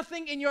is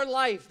nothing in your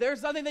life,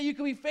 there's nothing that you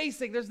could be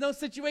facing, there's no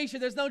situation,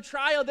 there's no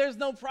trial, there's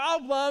no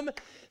problem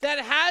that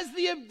has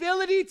the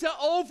ability to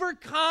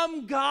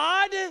overcome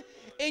God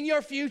in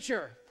your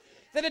future.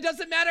 That it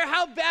doesn't matter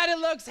how bad it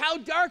looks, how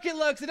dark it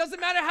looks, it doesn't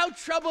matter how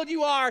troubled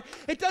you are,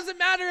 it doesn't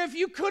matter if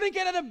you couldn't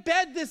get out of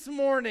bed this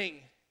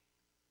morning.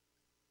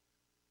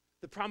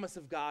 The promise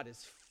of God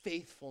is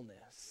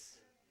faithfulness.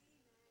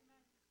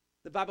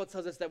 The Bible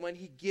tells us that when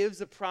he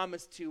gives a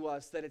promise to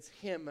us, that it's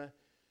him.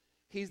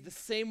 He's the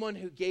same one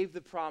who gave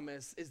the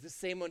promise, is the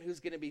same one who's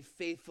going to be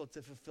faithful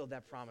to fulfill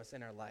that promise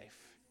in our life.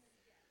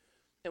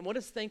 And what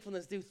does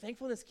thankfulness do?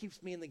 Thankfulness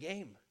keeps me in the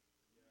game.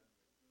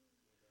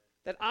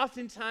 That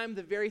oftentimes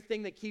the very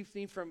thing that keeps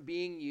me from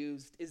being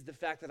used is the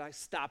fact that I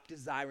stop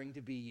desiring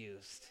to be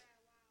used.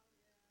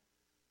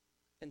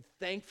 And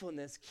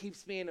thankfulness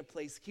keeps me in a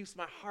place, keeps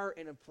my heart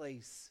in a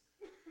place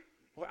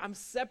where I'm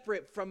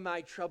separate from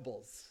my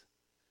troubles,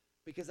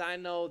 because I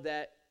know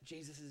that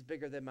Jesus is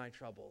bigger than my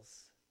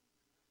troubles.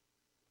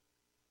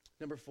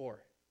 Number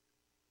 4,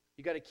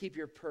 you got to keep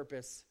your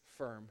purpose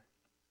firm.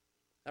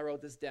 I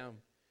wrote this down.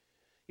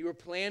 You were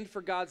planned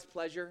for God's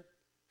pleasure,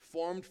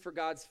 formed for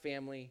God's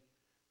family,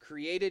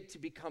 created to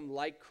become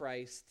like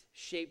Christ,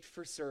 shaped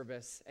for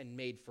service, and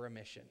made for a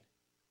mission.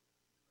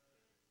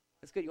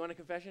 That's good. You want a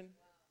confession?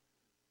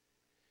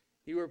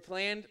 You were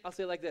planned, I'll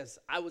say it like this.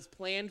 I was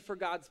planned for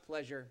God's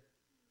pleasure,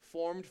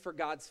 formed for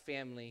God's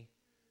family,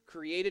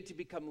 created to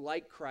become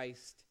like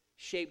Christ,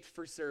 shaped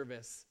for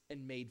service,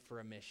 and made for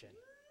a mission.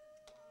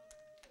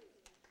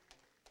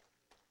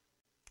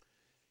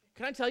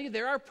 Can I tell you,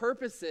 there are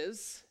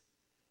purposes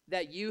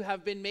that you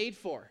have been made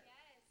for.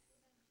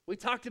 We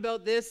talked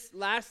about this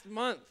last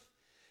month.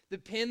 The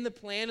pin, the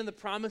plan, and the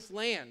promised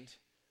land.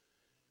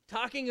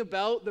 Talking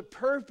about the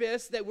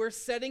purpose that we're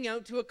setting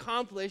out to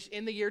accomplish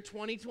in the year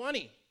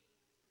 2020.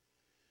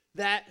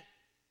 That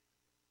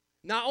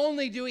not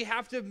only do we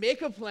have to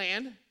make a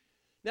plan,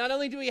 not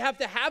only do we have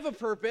to have a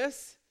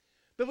purpose,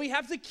 but we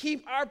have to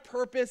keep our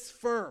purpose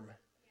firm.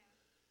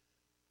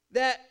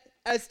 That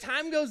as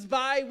time goes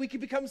by, we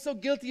can become so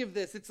guilty of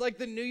this. It's like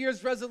the New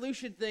Year's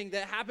resolution thing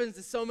that happens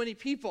to so many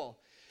people,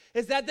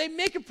 is that they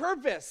make a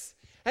purpose,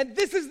 and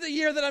this is the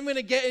year that I'm going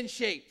to get in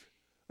shape,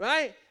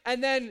 right?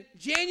 And then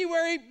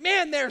January,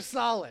 man, they're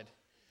solid.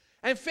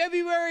 And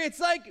February,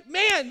 it's like,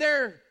 man,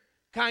 they're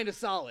kind of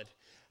solid.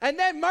 And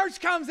then March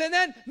comes, and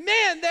then,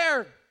 man,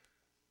 they're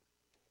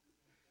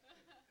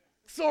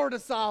sort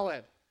of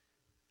solid.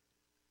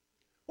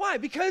 Why?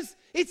 Because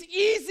it's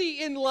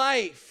easy in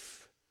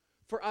life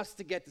for us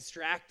to get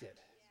distracted.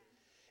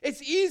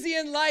 It's easy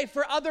in life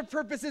for other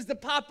purposes to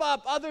pop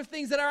up, other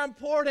things that are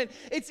important.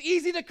 It's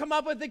easy to come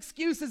up with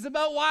excuses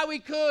about why we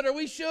could, or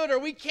we should, or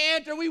we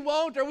can't, or we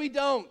won't, or we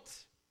don't.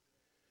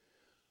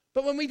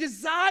 But when we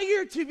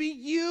desire to be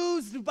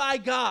used by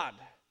God,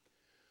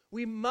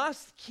 we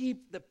must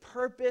keep the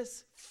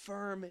purpose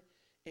firm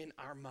in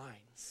our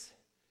minds.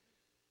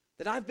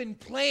 That I've been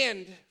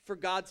planned for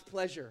God's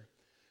pleasure,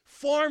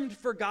 formed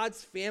for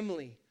God's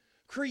family,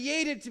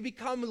 created to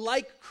become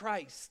like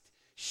Christ,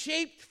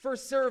 shaped for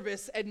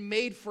service, and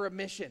made for a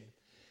mission.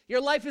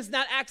 Your life is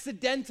not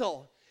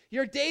accidental.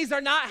 Your days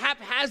are not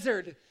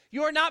haphazard.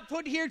 You are not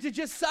put here to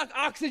just suck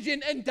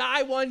oxygen and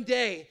die one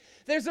day.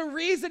 There's a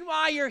reason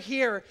why you're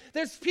here.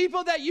 There's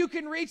people that you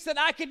can reach that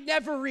I could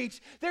never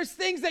reach. There's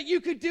things that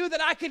you could do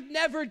that I could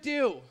never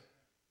do.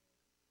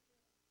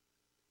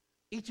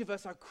 Each of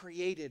us are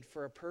created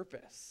for a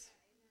purpose.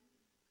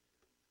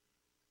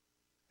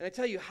 And I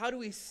tell you, how do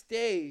we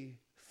stay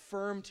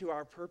firm to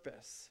our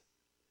purpose?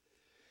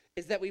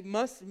 Is that we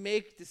must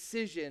make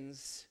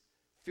decisions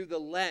through the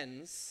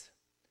lens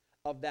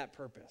of that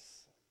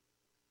purpose.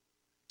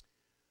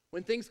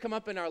 When things come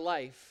up in our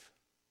life,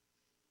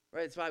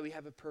 right, it's why we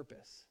have a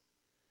purpose.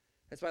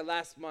 That's why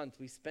last month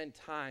we spent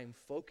time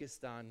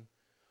focused on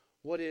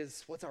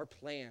what's our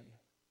plan?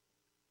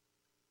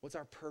 What's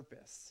our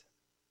purpose?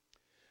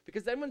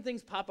 Because then when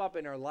things pop up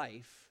in our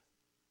life,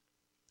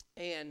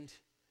 and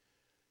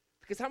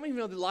because how many of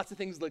you know that lots of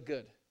things look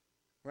good,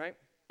 right?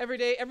 Every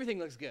day, everything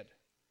looks good.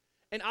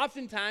 And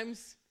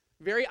oftentimes,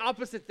 very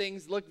opposite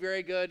things look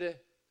very good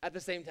at the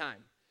same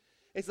time.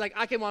 It's like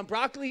I can want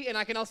broccoli and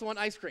I can also want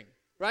ice cream,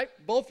 right?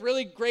 Both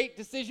really great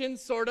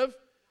decisions, sort of.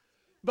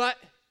 But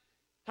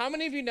how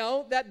many of you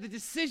know that the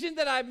decision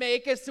that I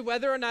make as to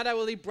whether or not I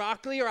will eat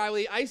broccoli or I will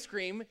eat ice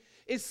cream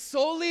is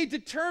solely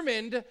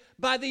determined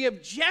by the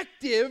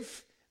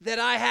objective that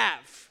I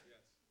have?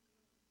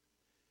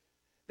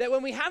 That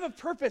when we have a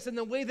purpose, and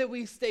the way that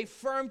we stay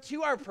firm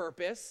to our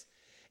purpose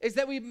is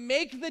that we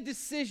make the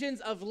decisions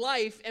of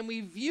life and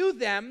we view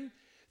them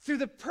through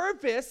the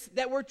purpose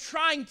that we're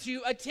trying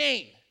to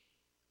attain.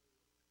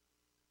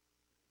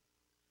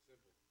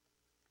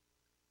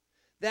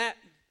 That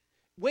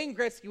Wayne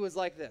Gretzky was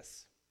like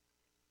this.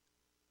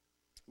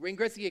 Wayne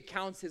Gretzky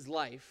accounts his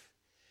life,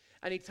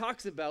 and he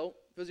talks about,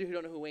 those of you who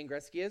don't know who Wayne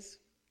Gretzky is,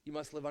 you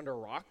must live under a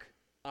rock,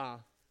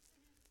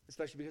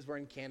 especially because we're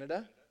in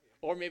Canada,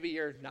 or maybe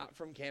you're not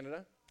from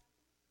Canada.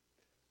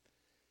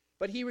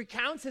 But he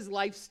recounts his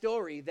life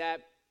story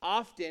that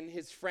often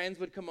his friends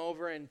would come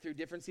over, and through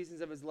different seasons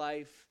of his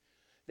life,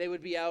 they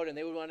would be out and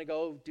they would want to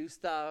go do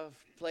stuff,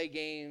 play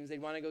games,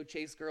 they'd want to go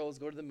chase girls,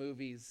 go to the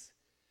movies.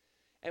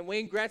 And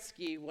Wayne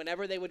Gretzky,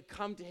 whenever they would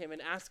come to him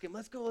and ask him,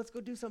 let's go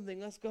do something,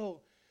 let's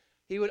go,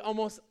 he would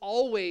almost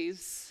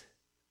always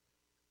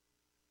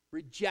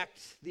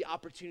reject the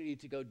opportunity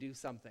to go do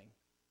something.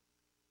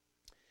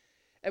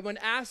 And when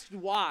asked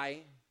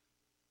why,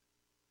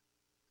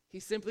 he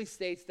simply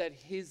states that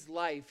his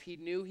life, he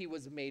knew he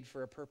was made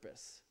for a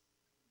purpose.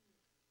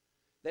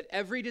 That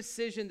every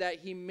decision that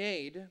he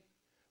made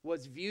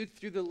was viewed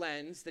through the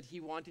lens that he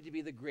wanted to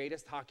be the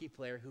greatest hockey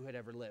player who had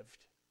ever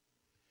lived.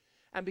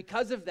 And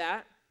because of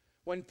that,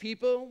 when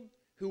people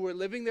who were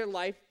living their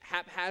life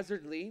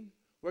haphazardly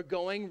were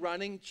going,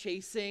 running,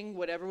 chasing,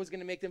 whatever was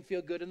going to make them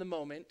feel good in the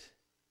moment,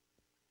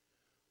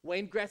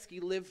 Wayne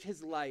Gretzky lived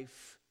his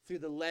life through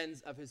the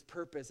lens of his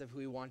purpose of who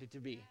he wanted to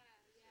be.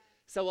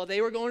 So while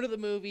they were going to the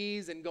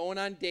movies and going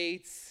on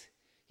dates,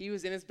 he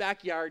was in his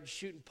backyard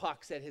shooting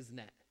pucks at his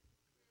net.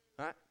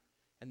 Right?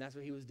 And that's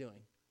what he was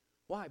doing.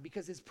 Why?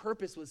 Because his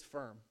purpose was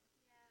firm.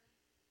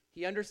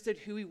 He understood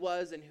who he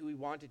was and who he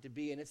wanted to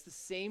be. And it's the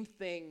same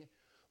thing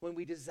when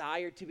we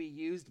desire to be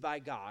used by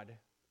God,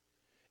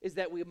 is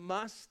that we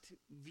must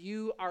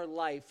view our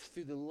life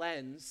through the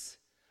lens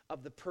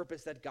of the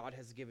purpose that God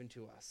has given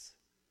to us.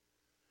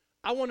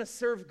 I want to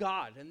serve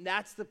God, and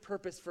that's the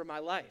purpose for my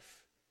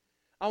life.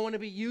 I want to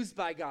be used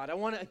by God. I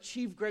want to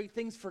achieve great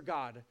things for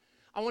God.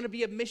 I want to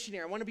be a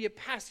missionary. I want to be a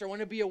pastor. I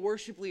want to be a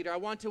worship leader. I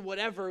want to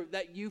whatever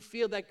that you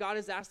feel that God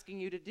is asking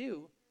you to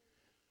do.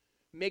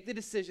 Make the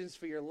decisions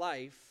for your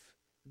life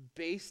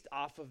based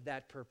off of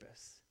that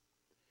purpose.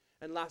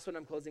 And last one,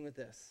 I'm closing with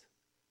this.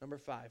 Number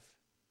 5.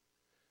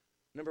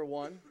 Number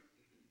 1,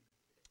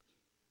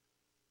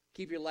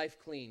 keep your life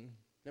clean.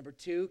 Number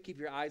 2, keep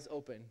your eyes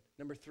open.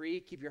 Number 3,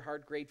 keep your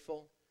heart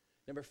grateful.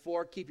 Number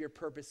 4, keep your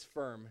purpose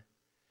firm.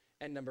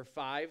 And number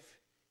 5,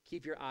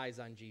 keep your eyes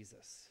on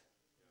Jesus.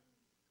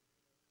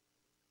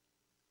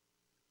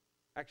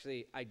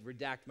 Actually, I'd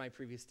redact my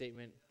previous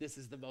statement. This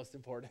is the most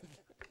important.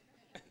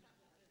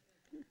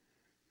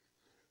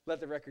 Let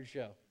the record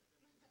show.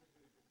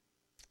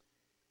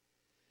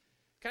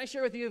 Can I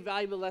share with you a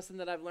valuable lesson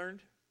that I've learned?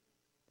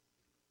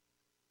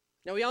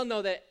 Now, we all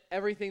know that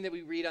everything that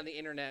we read on the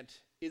internet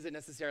isn't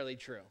necessarily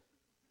true.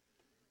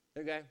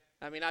 Okay?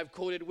 I mean, I've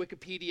quoted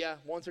Wikipedia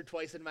once or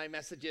twice in my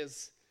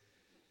messages,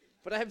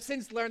 but I have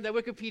since learned that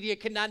Wikipedia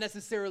cannot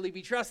necessarily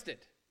be trusted.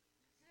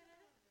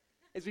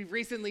 As we've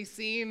recently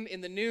seen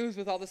in the news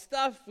with all the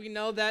stuff, we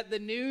know that the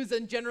news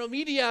and general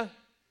media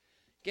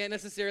can't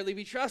necessarily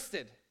be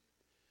trusted.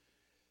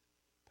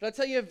 But I'll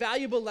tell you a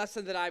valuable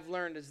lesson that I've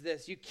learned is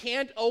this: you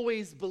can't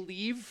always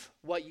believe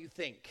what you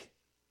think.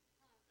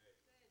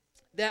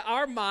 That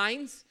our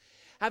minds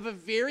have a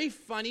very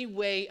funny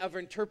way of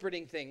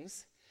interpreting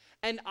things,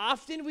 and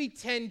often we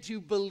tend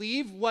to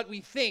believe what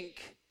we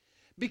think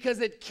because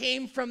it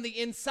came from the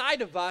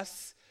inside of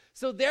us,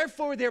 so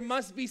therefore there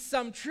must be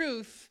some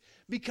truth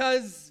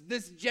because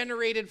this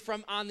generated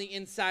from on the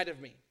inside of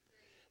me.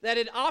 That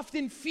it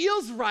often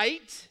feels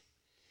right,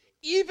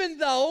 even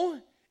though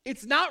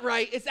it's not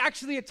right, it's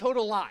actually a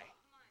total lie,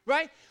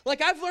 right?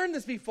 Like I've learned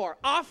this before.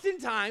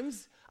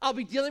 Oftentimes, I'll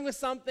be dealing with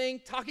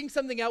something, talking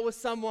something out with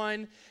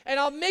someone, and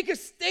I'll make a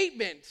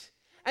statement,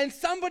 and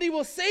somebody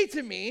will say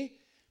to me,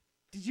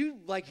 did you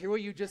hear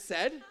what you just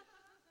said?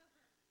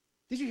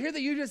 Did you hear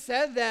that you just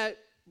said that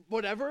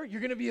whatever,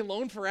 you're going to be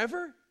alone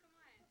forever?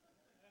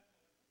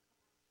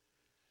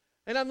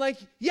 And I'm like,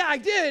 yeah, I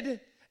did.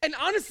 And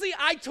honestly,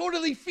 I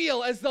totally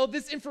feel as though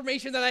this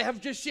information that I have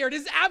just shared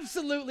is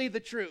absolutely the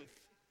truth.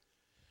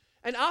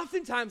 And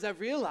oftentimes I've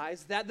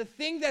realized that the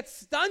thing that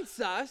stunts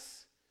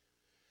us,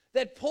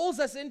 that pulls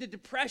us into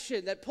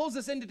depression, that pulls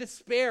us into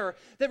despair,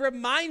 that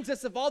reminds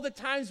us of all the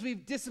times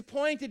we've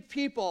disappointed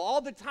people,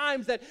 all the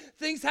times that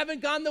things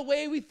haven't gone the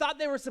way we thought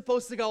they were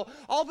supposed to go,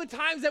 all the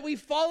times that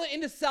we've fallen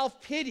into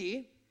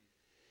self-pity,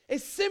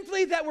 is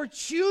simply that we're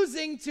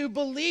choosing to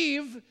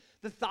believe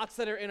the thoughts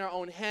that are in our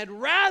own head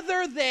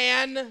rather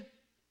than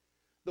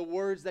the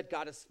words that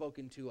God has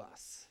spoken to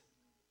us.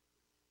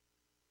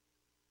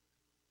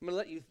 I'm going to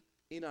let you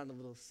in on a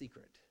little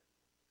secret.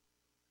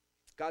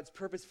 God's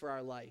purpose for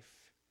our life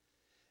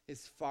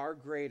is far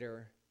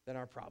greater than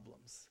our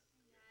problems.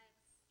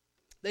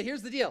 Now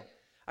here's the deal.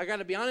 I got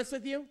to be honest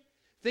with you.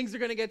 Things are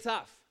going to get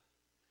tough.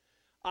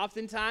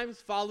 Oftentimes,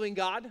 following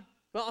God,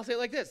 well, I'll say it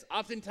like this.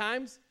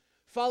 Oftentimes,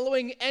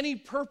 following any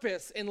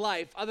purpose in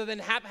life other than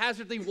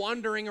haphazardly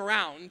wandering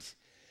around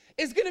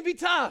is going to be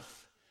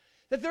tough.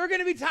 That there are going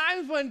to be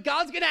times when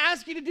God's going to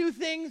ask you to do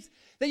things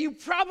that you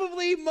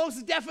probably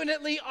most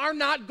definitely are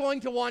not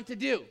going to want to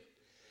do.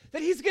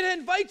 That he's going to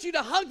invite you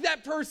to hug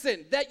that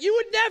person that you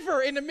would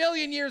never in a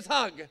million years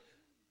hug.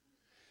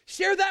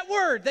 Share that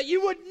word that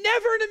you would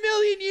never in a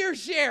million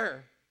years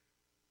share.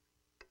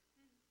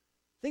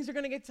 Things are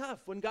going to get tough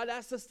when God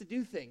asks us to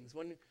do things.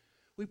 When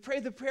we pray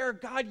the prayer,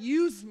 God,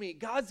 use me.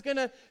 God's going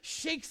to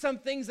shake some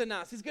things in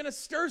us. He's going to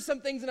stir some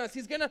things in us.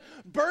 He's going to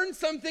burn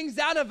some things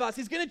out of us.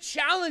 He's going to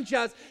challenge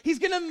us. He's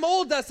going to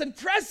mold us and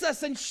press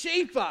us and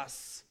shape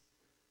us.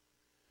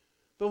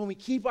 But when we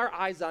keep our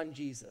eyes on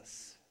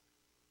Jesus,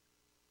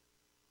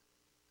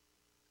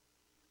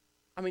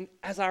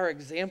 as our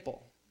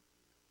example,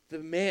 the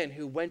man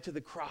who went to the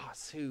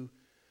cross, who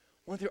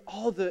went through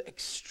all the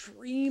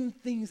extreme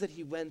things that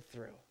he went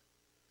through,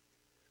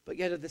 but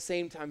yet at the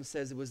same time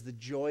says it was the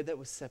joy that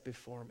was set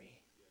before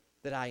me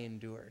that I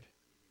endured.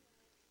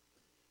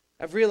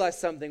 I've realized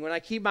something. When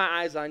I keep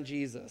my eyes on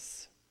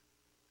Jesus,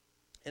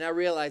 and I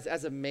realize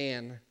as a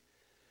man,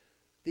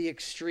 the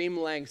extreme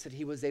lengths that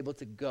he was able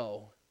to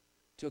go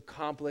to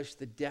accomplish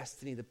the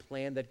destiny, the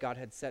plan that God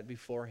had set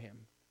before him,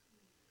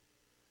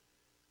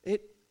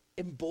 it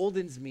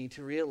emboldens me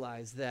to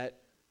realize that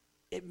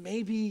it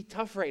may be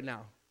tough right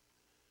now.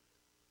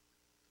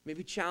 It may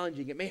be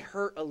challenging. It may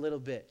hurt a little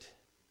bit.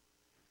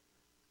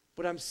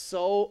 But I'm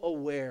so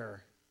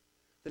aware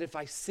that if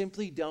I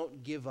simply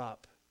don't give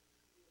up,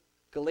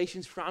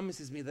 Galatians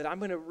promises me that I'm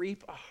going to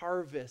reap a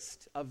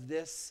harvest of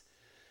this,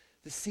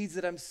 the seeds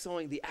that I'm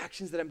sowing, the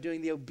actions that I'm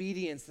doing, the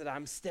obedience that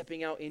I'm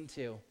stepping out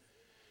into.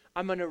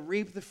 I'm going to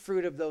reap the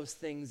fruit of those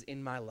things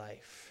in my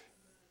life.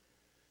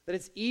 That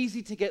it's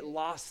easy to get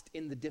lost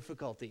in the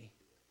difficulty.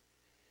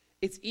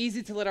 It's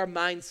easy to let our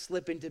minds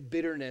slip into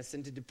bitterness,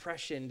 into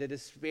depression, to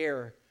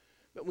despair.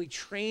 But we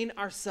train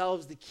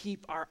ourselves to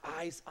keep our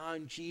eyes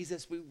on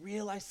Jesus. We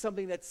realize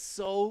something that's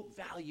so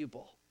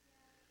valuable.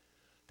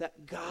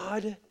 That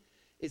God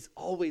is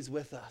always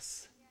with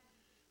us.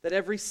 That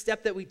every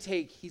step that we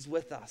take, he's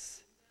with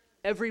us.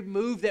 Every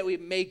move that we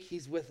make,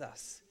 he's with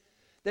us.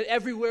 That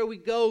everywhere we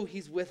go,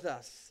 he's with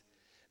us.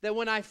 That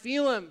when I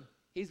feel him,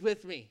 he's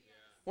with me.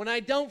 When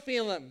I don't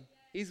feel him,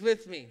 he's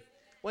with me.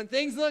 When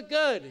things look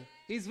good,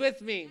 he's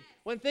with me.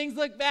 When things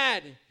look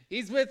bad,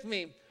 he's with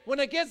me. When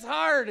it gets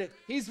hard,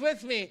 he's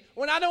with me.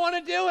 When I don't want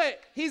to do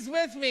it, he's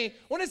with me.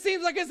 When it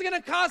seems like it's going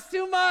to cost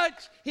too much,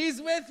 he's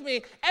with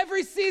me.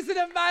 Every season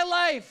of my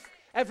life,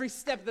 every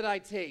step that I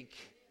take,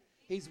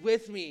 he's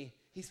with me.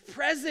 He's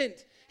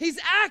present. He's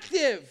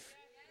active.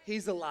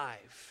 He's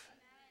alive.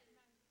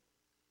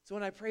 So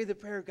when I pray the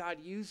prayer, God,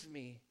 use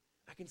me,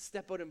 I can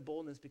step out in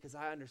boldness because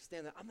I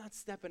understand that I'm not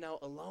stepping out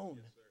alone.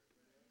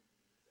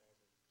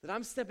 That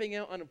I'm stepping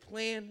out on a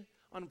plan,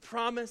 on a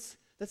promise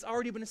that's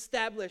already been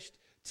established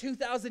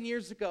 2,000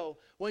 years ago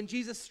when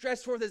Jesus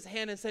stretched forth his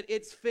hand and said,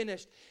 it's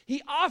finished.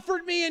 He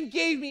offered me and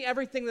gave me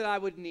everything that I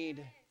would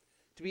need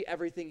to be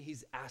everything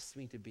he's asked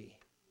me to be.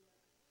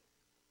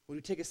 Would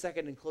we take a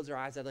second and close our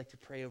eyes? I'd like to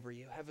pray over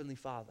you. Heavenly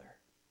Father,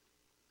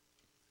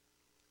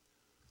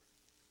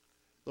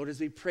 Lord, as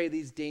we pray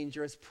these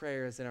dangerous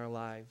prayers in our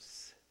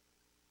lives,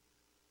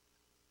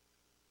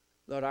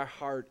 Lord, our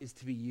heart is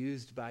to be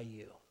used by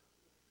you.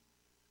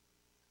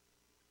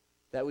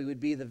 That we would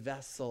be the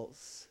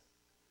vessels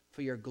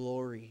for your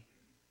glory.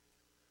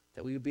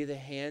 That we would be the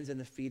hands and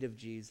the feet of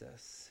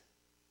Jesus.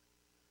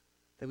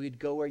 That we would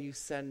go where you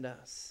send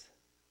us.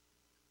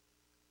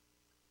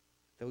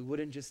 That we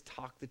wouldn't just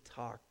talk the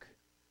talk,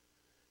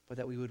 but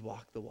that we would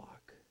walk the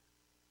walk.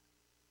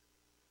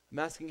 I'm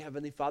asking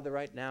Heavenly Father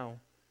right now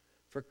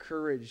for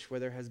courage where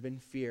there has been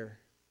fear,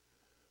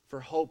 for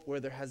hope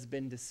where there has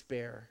been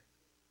despair,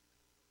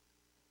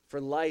 for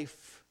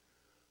life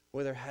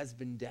where there has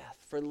been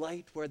death, for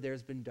light where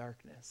there's been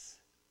darkness.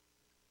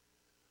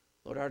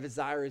 Lord, our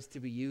desire is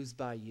to be used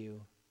by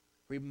you.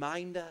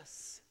 Remind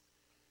us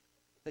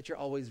that you're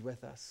always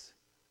with us.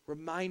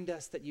 Remind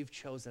us that you've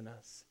chosen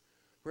us.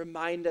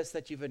 Remind us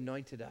that you've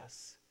anointed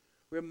us.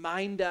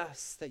 Remind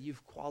us that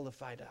you've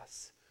qualified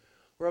us.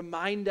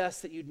 Remind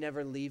us that you'd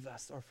never leave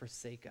us or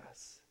forsake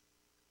us.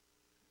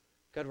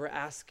 God, we're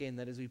asking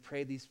that as we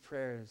pray these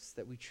prayers,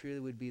 that we truly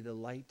would be the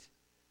light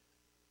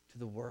to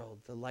the world,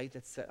 the light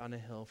that's set on a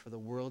hill for the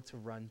world to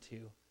run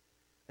to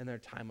in their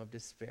time of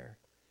despair.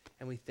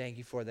 And we thank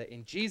you for that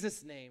in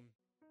Jesus' name.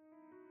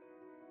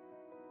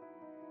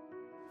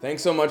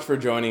 Thanks so much for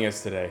joining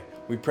us today.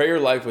 We pray your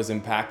life was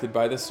impacted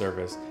by this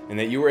service and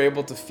that you were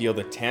able to feel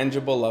the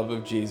tangible love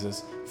of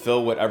Jesus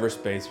fill whatever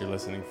space you're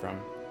listening from.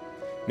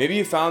 Maybe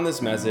you found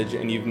this message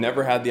and you've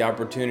never had the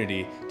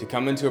opportunity to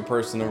come into a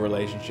personal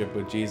relationship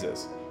with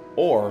Jesus,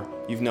 or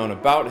you've known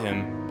about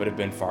him but have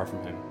been far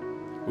from him.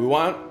 We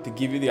want to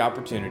give you the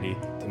opportunity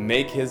to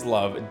make His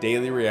love a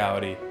daily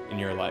reality in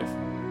your life.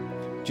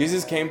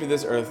 Jesus came to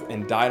this earth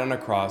and died on a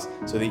cross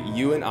so that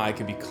you and I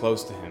could be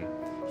close to Him.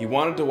 He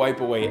wanted to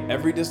wipe away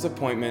every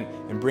disappointment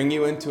and bring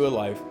you into a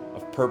life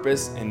of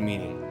purpose and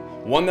meaning,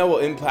 one that will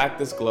impact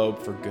this globe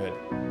for good.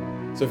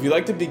 So if you'd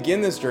like to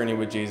begin this journey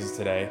with Jesus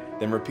today,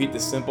 then repeat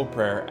this simple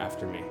prayer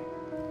after me.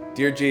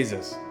 Dear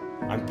Jesus,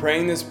 I'm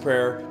praying this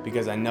prayer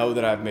because I know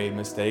that I've made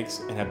mistakes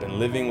and have been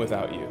living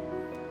without you.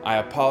 I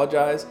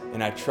apologize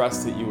and I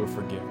trust that you will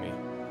forgive me.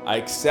 I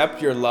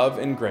accept your love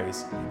and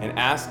grace and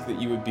ask that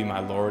you would be my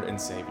Lord and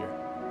Savior.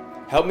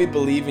 Help me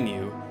believe in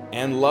you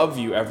and love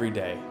you every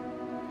day.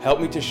 Help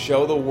me to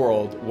show the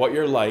world what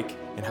you're like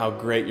and how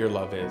great your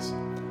love is.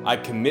 I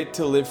commit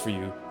to live for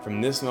you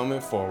from this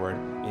moment forward.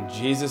 In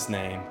Jesus'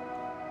 name,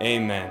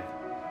 amen.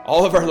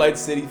 All of our Light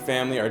City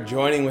family are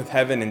joining with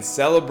heaven and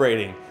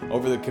celebrating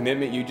over the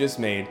commitment you just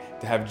made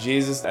to have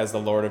Jesus as the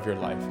Lord of your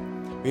life.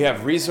 We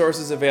have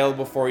resources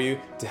available for you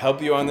to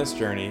help you on this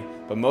journey,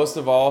 but most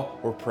of all,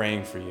 we're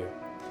praying for you.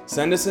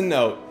 Send us a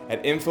note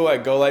at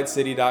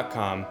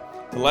info@golightcity.com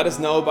to let us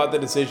know about the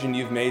decision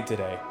you've made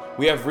today.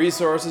 We have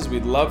resources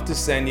we'd love to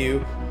send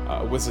you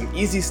with some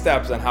easy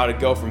steps on how to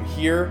go from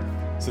here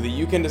so that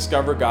you can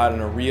discover God in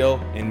a real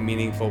and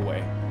meaningful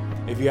way.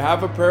 If you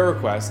have a prayer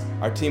request,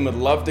 our team would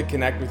love to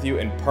connect with you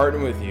and partner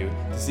with you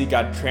to see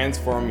God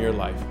transform your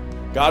life.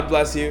 God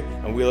bless you,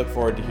 and we look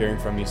forward to hearing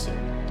from you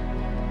soon.